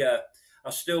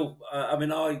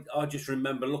just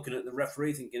remember looking at the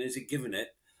referee thinking, is he giving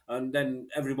it? And then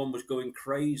everyone was going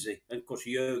crazy. And of course,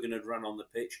 Jurgen had run on the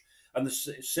pitch. And the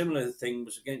similar thing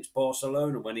was against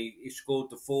Barcelona when he scored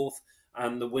the fourth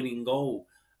and the winning goal.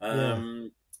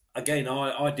 Again,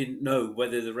 I didn't know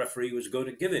whether the referee was going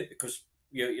to give it because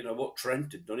you know what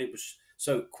Trent had done. It was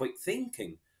so quick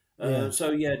thinking.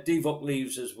 Divock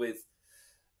leaves us with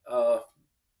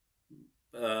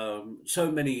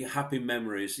so many happy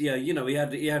memories. Yeah, you know, he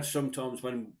had some times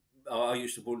when I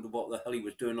used to wonder what the hell he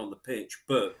was doing on the pitch,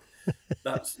 but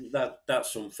that's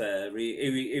unfair.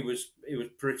 He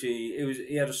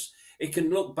can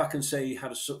look back and say he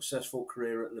had a successful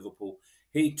career at Liverpool.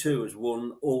 He too has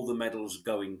won all the medals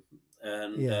going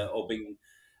or been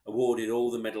awarded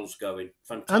all the medals going.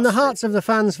 Fantastic. And the hearts of the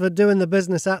fans for doing the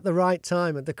business at the right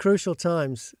time, at the crucial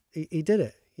times. He did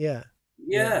it. Yeah.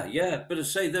 Yeah. But I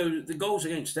say the goals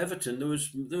against Everton, there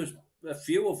was a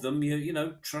few of them.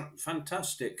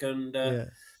 Fantastic, and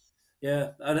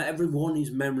and everyone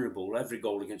is memorable. Every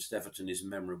goal against Everton is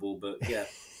memorable. But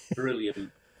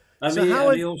brilliant.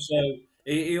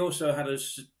 He also had a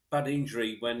bad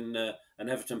injury when an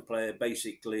Everton player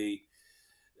basically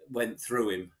went through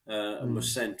him and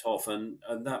was sent off, and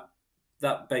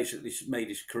that basically made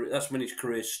his career. That's when his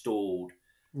career stalled.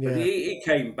 But he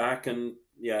came back, and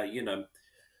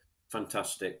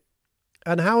fantastic.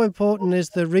 And how important is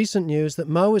the recent news that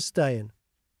Mo is staying?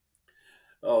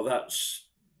 Oh, that's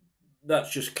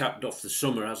just capped off the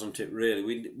summer, hasn't it?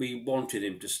 Really, we wanted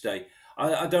him to stay.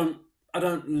 I don't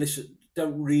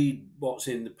read what's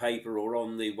in the paper or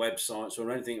on the websites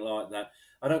or anything like that.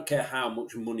 I don't care how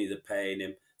much money they're paying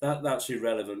him. That's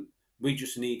irrelevant. We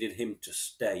just needed him to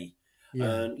stay.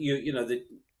 And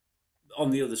on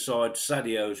the other side,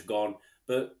 Sadio's gone.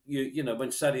 But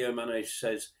when Sadio Mane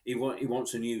says he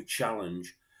wants a new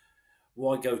challenge,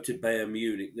 why go to Bayern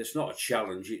Munich? There's not a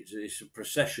challenge. It's a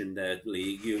procession there,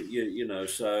 league.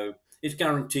 So it's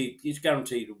guaranteed. It's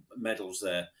guaranteed medals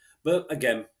there. But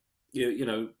again,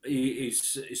 he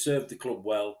served the club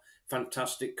well.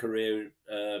 Fantastic career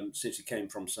since he came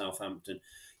from Southampton.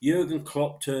 Jurgen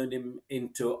Klopp turned him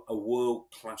into a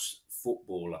world-class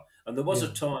footballer. And there was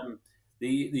a time, the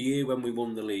year when we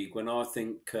won the league, when I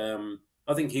think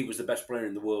he was the best player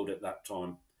in the world at that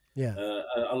time.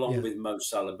 Along with Mo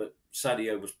Salah, but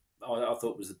Sadio I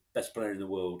thought was the best player in the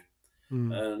world.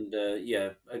 And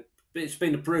it's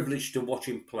been a privilege to watch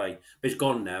him play. But he's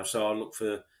gone now, so I look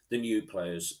for the new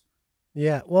players.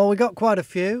 Yeah, well, we got quite a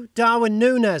few. Darwin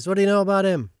Núñez, what do you know about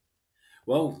him?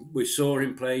 Well, we saw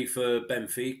him play for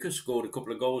Benfica, scored a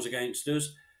couple of goals against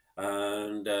us,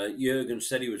 and Jurgen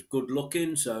said he was good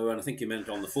looking, and I think he meant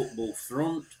on the football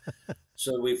front.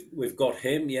 So we've got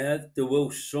him. Yeah,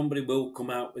 somebody will come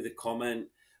out with a comment.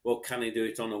 Well, can he do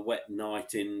it on a wet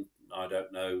night in, I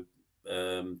don't know,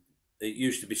 it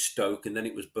used to be Stoke and then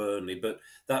it was Burnley, but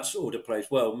that sort of place.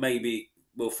 Well, maybe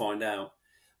we'll find out.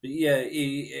 But yeah,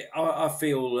 I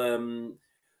feel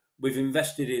we've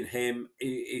invested in him.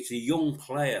 He's a young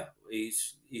player.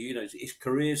 His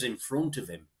career's in front of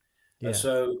him. Yeah.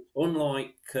 So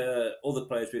unlike other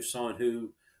players we've signed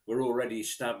who were already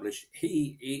established,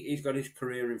 he's got his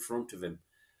career in front of him.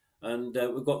 And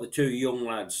we've got the two young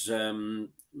lads, the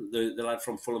lad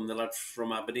from Fulham, the lad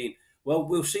from Aberdeen. Well,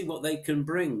 we'll see what they can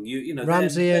bring.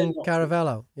 Ramsey and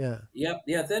Caravello, yeah.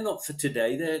 Yeah, they're not for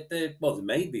today. They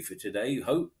may be for today. You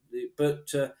hope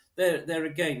but they're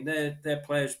again they're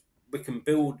players we can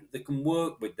build. They can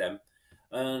work with them,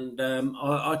 and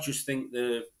I just think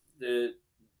the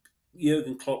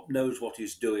Jurgen Klopp knows what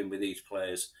he's doing with these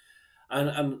players,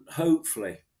 and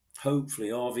hopefully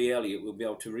Harvey Elliott will be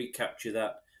able to recapture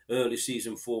that early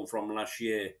season form from last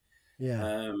year.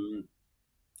 Yeah.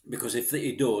 Because if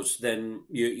he does, then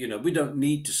you know we don't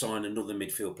need to sign another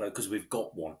midfield player because we've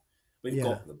got one. We've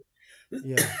got them.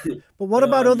 Yeah. But what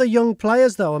about other young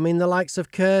players, though? I mean, the likes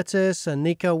of Curtis and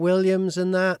Nico Williams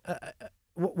and that.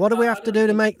 What do we have to do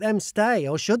to make them stay,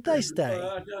 or should they stay?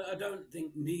 I don't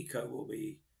think Nico will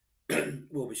be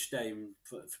will be staying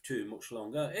for too much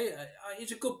longer.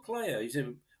 He's a good player. He's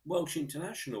a Welsh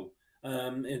international.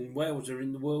 In Wales are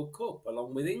in the World Cup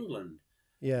along with England.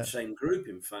 Yeah. The same group,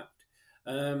 in fact.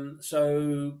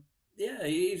 So yeah,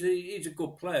 he's a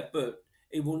good player, but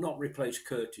he will not replace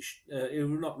Curtis. He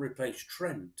will not replace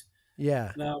Trent.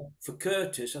 Yeah. Now for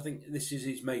Curtis, I think this is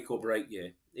his make or break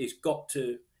year. He's got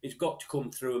to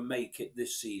come through and make it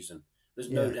this season. There's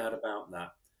no doubt about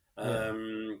that.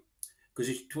 Because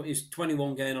he's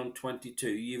 21 going on 22.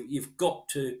 You've got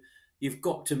to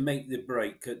make the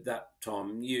break at that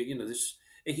time. You know this.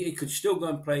 He could still go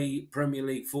and play Premier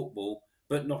League football,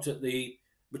 but not at the.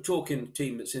 We're talking a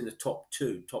team that's in the top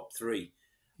 2, top 3,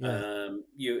 and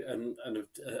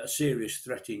a serious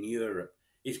threat in Europe.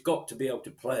 He's got to be able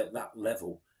to play at that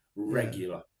level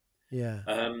regular. Yeah.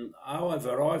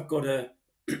 However, I've got a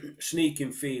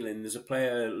sneaking feeling there's a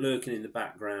player lurking in the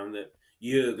background that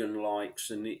Jurgen likes,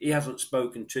 and he hasn't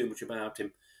spoken too much about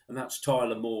him, and that's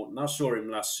Tyler Morton. I saw him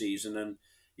last season, and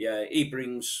yeah, he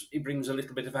brings a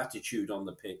little bit of attitude on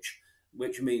the pitch,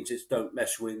 which means it's don't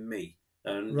mess with me.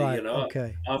 And you know,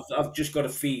 I've just got a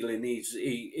feeling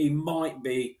he might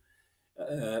be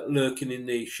lurking in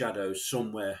the shadows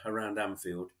somewhere around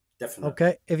Anfield. Definitely.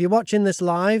 Okay, if you're watching this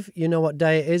live, you know what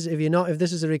day it is. If you're not, if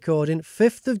this is a recording,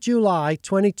 5th of July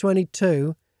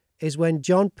 2022 is when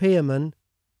John Pearman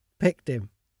picked him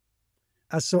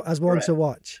as one to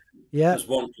watch. Yeah, as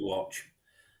one to watch.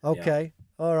 Okay,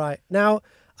 all right. Now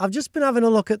I've just been having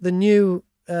a look at the new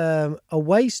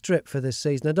away strip for this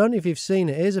season. I don't know if you've seen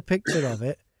it. Here's a picture of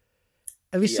it.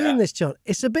 Have you seen this, John?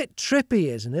 It's a bit trippy,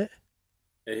 isn't it?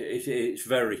 It's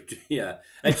very, yeah.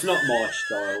 It's not my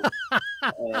style.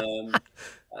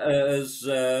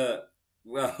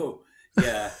 Well,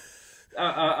 yeah.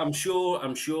 I'm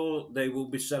sure they will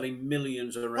be selling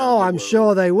millions around. Oh, I'm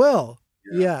sure they will.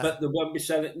 Yeah, but they won't be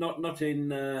selling not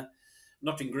in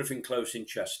Griffin Close in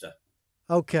Chester.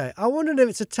 Okay, I wondered if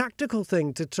it's a tactical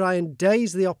thing to try and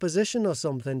daze the opposition or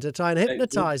something, to try and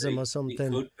hypnotise them or something.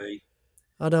 It could be.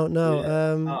 I don't know.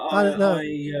 Yeah. I don't know.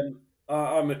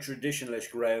 I'm a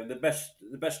traditionalist, Graham. The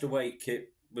best away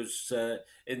kit was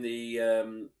in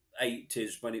the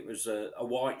 80s when it was a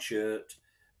white shirt,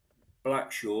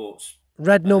 black shorts,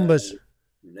 red numbers.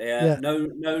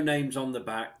 No names on the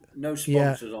back, no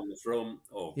sponsors on the front,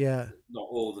 or not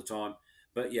all the time.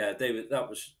 But yeah, that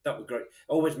was great.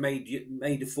 Always made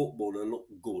a footballer look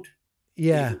good.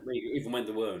 Yeah, even when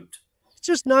they weren't. It's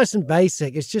just nice and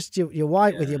basic. It's just you're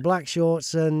white with your black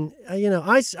shorts, and you know,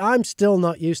 I'm still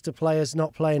not used to players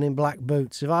not playing in black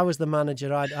boots. If I was the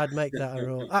manager, I'd make that a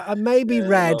rule. I maybe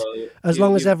red, as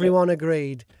long as everyone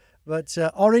agreed, but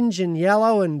orange and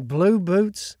yellow and blue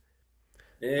boots.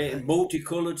 Yeah,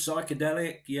 multicoloured,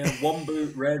 psychedelic. Yeah, one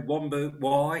boot red, one boot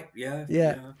white.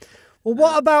 Yeah. Well,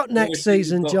 what about next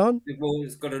season, John? They've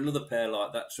always got another pair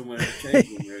like that somewhere in the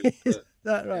changing room. Is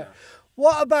that right? Yeah.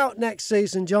 What about next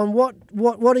season, John?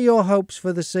 What are your hopes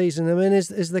for the season? I mean,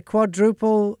 is the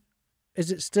quadruple?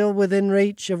 Is it still within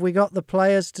reach? Have we got the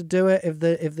players to do it? If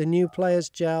the new players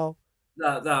gel?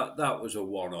 That was a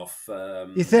one-off.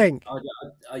 You think?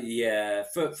 Yeah,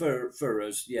 for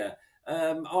us, yeah.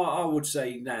 I would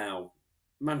say now,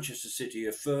 Manchester City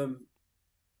are firm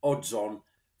odds-on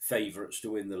favourites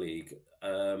to win the league,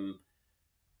 and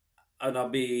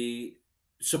I'd be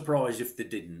surprised if they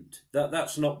didn't.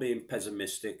 That's not being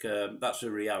pessimistic. That's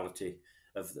a reality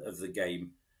of the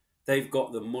game. They've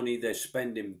got the money. They're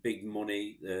spending big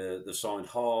money. They signed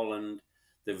Haaland.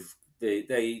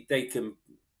 They can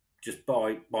just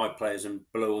buy players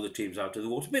and blow all the teams out of the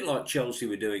water. A bit like Chelsea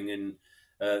were doing in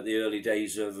the early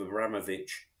days of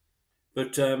Abramovich,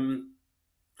 but.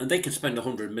 And they can spend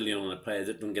 100 million on a player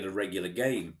that doesn't get a regular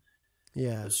game.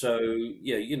 Yeah. So,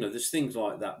 yeah, you know, there's things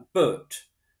like that. But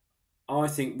I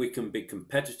think we can be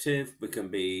competitive. We can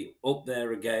be up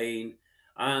there again.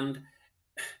 And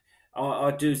I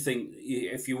do think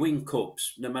if you win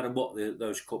cups, no matter what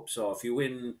those cups are, if you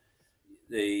win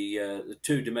the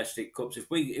 2 domestic cups,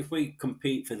 if we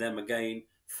compete for them again,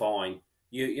 fine.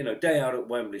 You know, day out at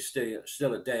Wembley,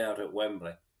 still a day out at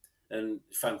Wembley. and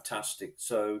fantastic.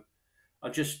 So I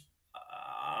just,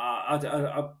 I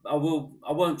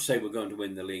won't say we're going to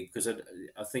win the league, because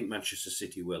I think Manchester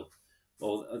City will,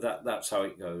 or that's how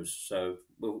it goes. So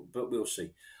we'll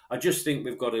see. I just think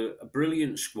we've got a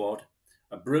brilliant squad,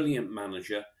 a brilliant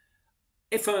manager.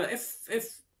 If I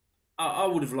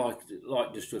would have liked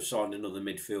us to have signed another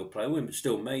midfield player, we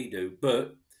still may do,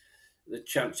 but the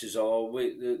chances are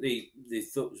the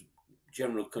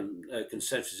general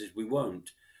consensus is we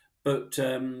won't. But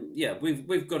yeah,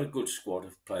 we've got a good squad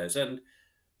of players, and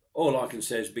all I can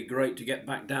say is it'd be great to get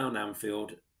back down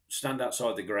Anfield, stand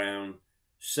outside the ground,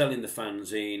 selling the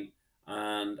fanzine,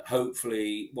 and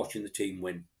hopefully watching the team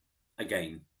win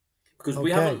again. Because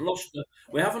we haven't lost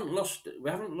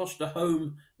a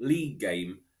home league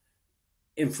game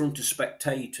in front of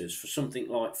spectators for something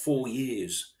like 4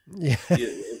 years. Yeah.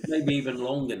 Maybe even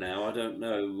longer now. I don't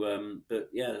know. But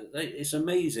yeah, it's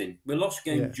amazing. We lost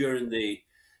games during the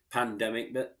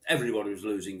pandemic, but everybody was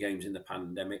losing games in the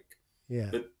pandemic. Yeah.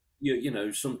 But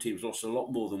some teams lost a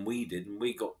lot more than we did, and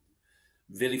we got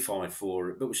vilified for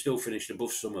it. But we still finished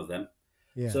above some of them.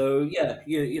 Yeah. So yeah,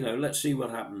 let's see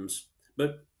what happens.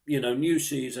 But new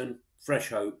season, fresh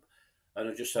hope, and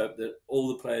I just hope that all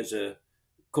the players are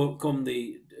come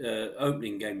the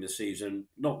opening game of the season,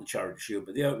 not the Charity Shield,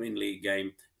 but the opening league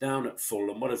game down at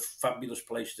Fulham. What a fabulous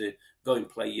place to go and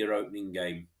play your opening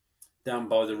game, down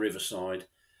by the riverside,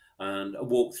 and a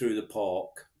walk through the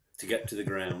park to get to the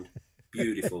ground.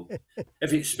 Beautiful,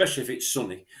 especially if it's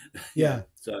sunny. Yeah.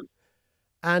 So.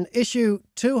 And issue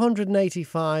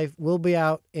 285 will be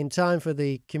out in time for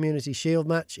the Community Shield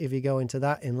match. If you go into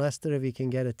that in Leicester, if you can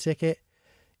get a ticket,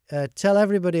 tell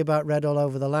everybody about Red All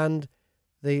Over the Land,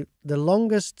 the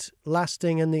longest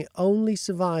lasting and the only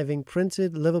surviving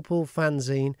printed Liverpool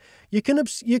fanzine. You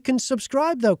can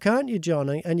subscribe though, can't you, John?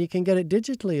 And you can get it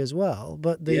digitally as well.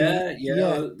 But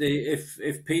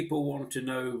if people want to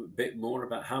know a bit more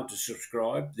about how to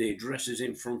subscribe, the address is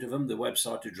in front of them, the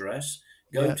website address.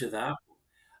 Go to that.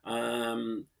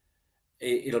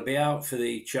 It'll be out for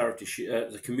the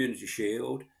the Community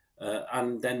Shield,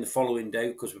 and then the following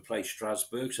day, because we play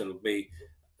Strasbourg, so it'll be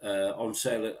on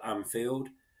sale at Anfield.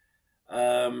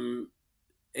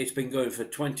 It's been going for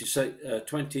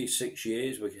 26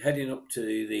 years. We're heading up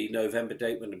to the November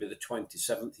date when it'll be the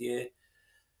 27th year.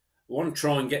 I want to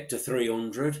try and get to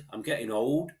 300. I'm getting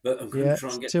old, but I'm going to try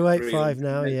and get to 285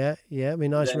 now. Yeah. I mean,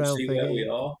 nice round see figure. Where we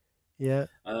are. Yeah.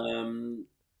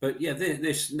 But yeah,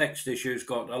 this next issue's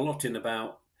got a lot in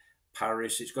about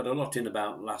Paris. It's got a lot in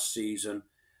about last season.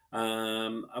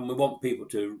 And we want people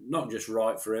to not just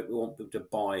write for it, we want people to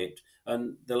buy it.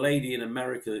 And the lady in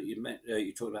America that you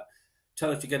talked about,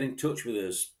 tell her to get in touch with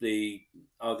us.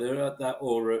 Either at that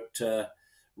or at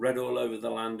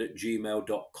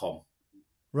redallovertheland@gmail.com.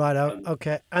 Right out.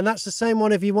 Okay. And that's the same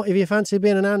one if you fancy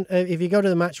being if you go to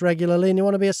the match regularly and you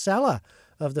want to be a seller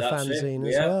of the fanzine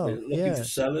as well. We're looking for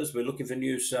sellers. We're looking for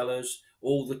new sellers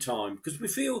all the time, because we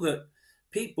feel that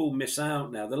people miss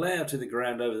out now. The layout of the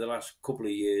ground over the last couple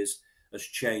of years has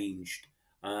changed.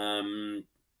 We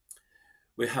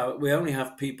only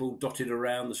have people dotted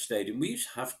around the stadium. We used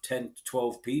to have 10 to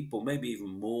 12 people, maybe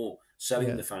even more,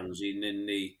 selling the fanzine in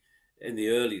the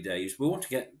early days. We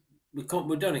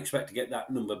don't expect to get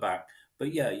that number back.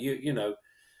 But yeah,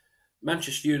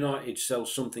 Manchester United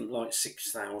sells something like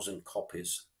 6,000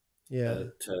 copies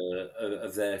of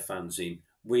their fanzine.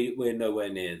 We're nowhere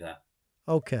near that.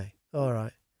 Okay, all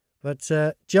right. But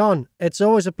John, it's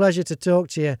always a pleasure to talk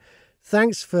to you.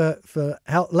 Thanks for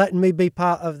letting me be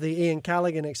part of the Ian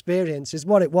Callaghan experience. Is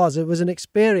what it was. It was an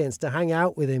experience to hang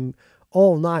out with him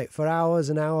all night for hours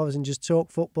and hours and just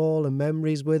talk football and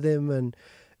memories with him, and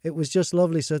it was just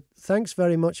lovely. So thanks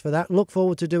very much for that. Look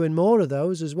forward to doing more of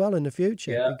those as well in the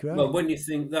future. Yeah. It'd be great. Well, when you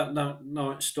think that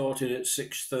night started at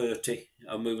 6:30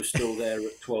 and we were still there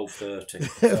at 12:30.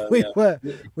 So, we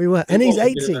were. And he's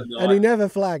 80 and he never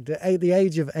flagged at the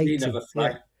age of 80. He never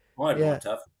flagged. Yeah. I might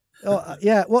have. Oh,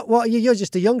 yeah. What are you? You're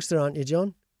just a youngster, aren't you,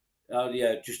 John? Oh,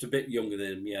 yeah. Just a bit younger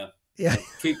than him, yeah. Yeah.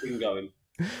 Keep him going.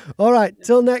 All right,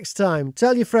 till next time.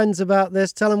 Tell your friends about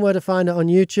this. Tell them where to find it on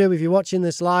YouTube. If you're watching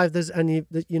this live, you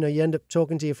end up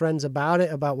talking to your friends about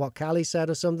it, about what Callie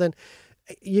said or something.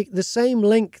 The same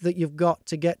link that you've got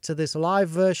to get to this live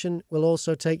version will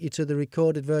also take you to the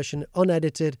recorded version,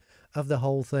 unedited, of the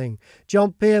whole thing.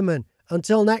 John Pearman,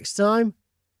 until next time,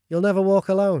 you'll never walk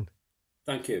alone.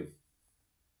 Thank you.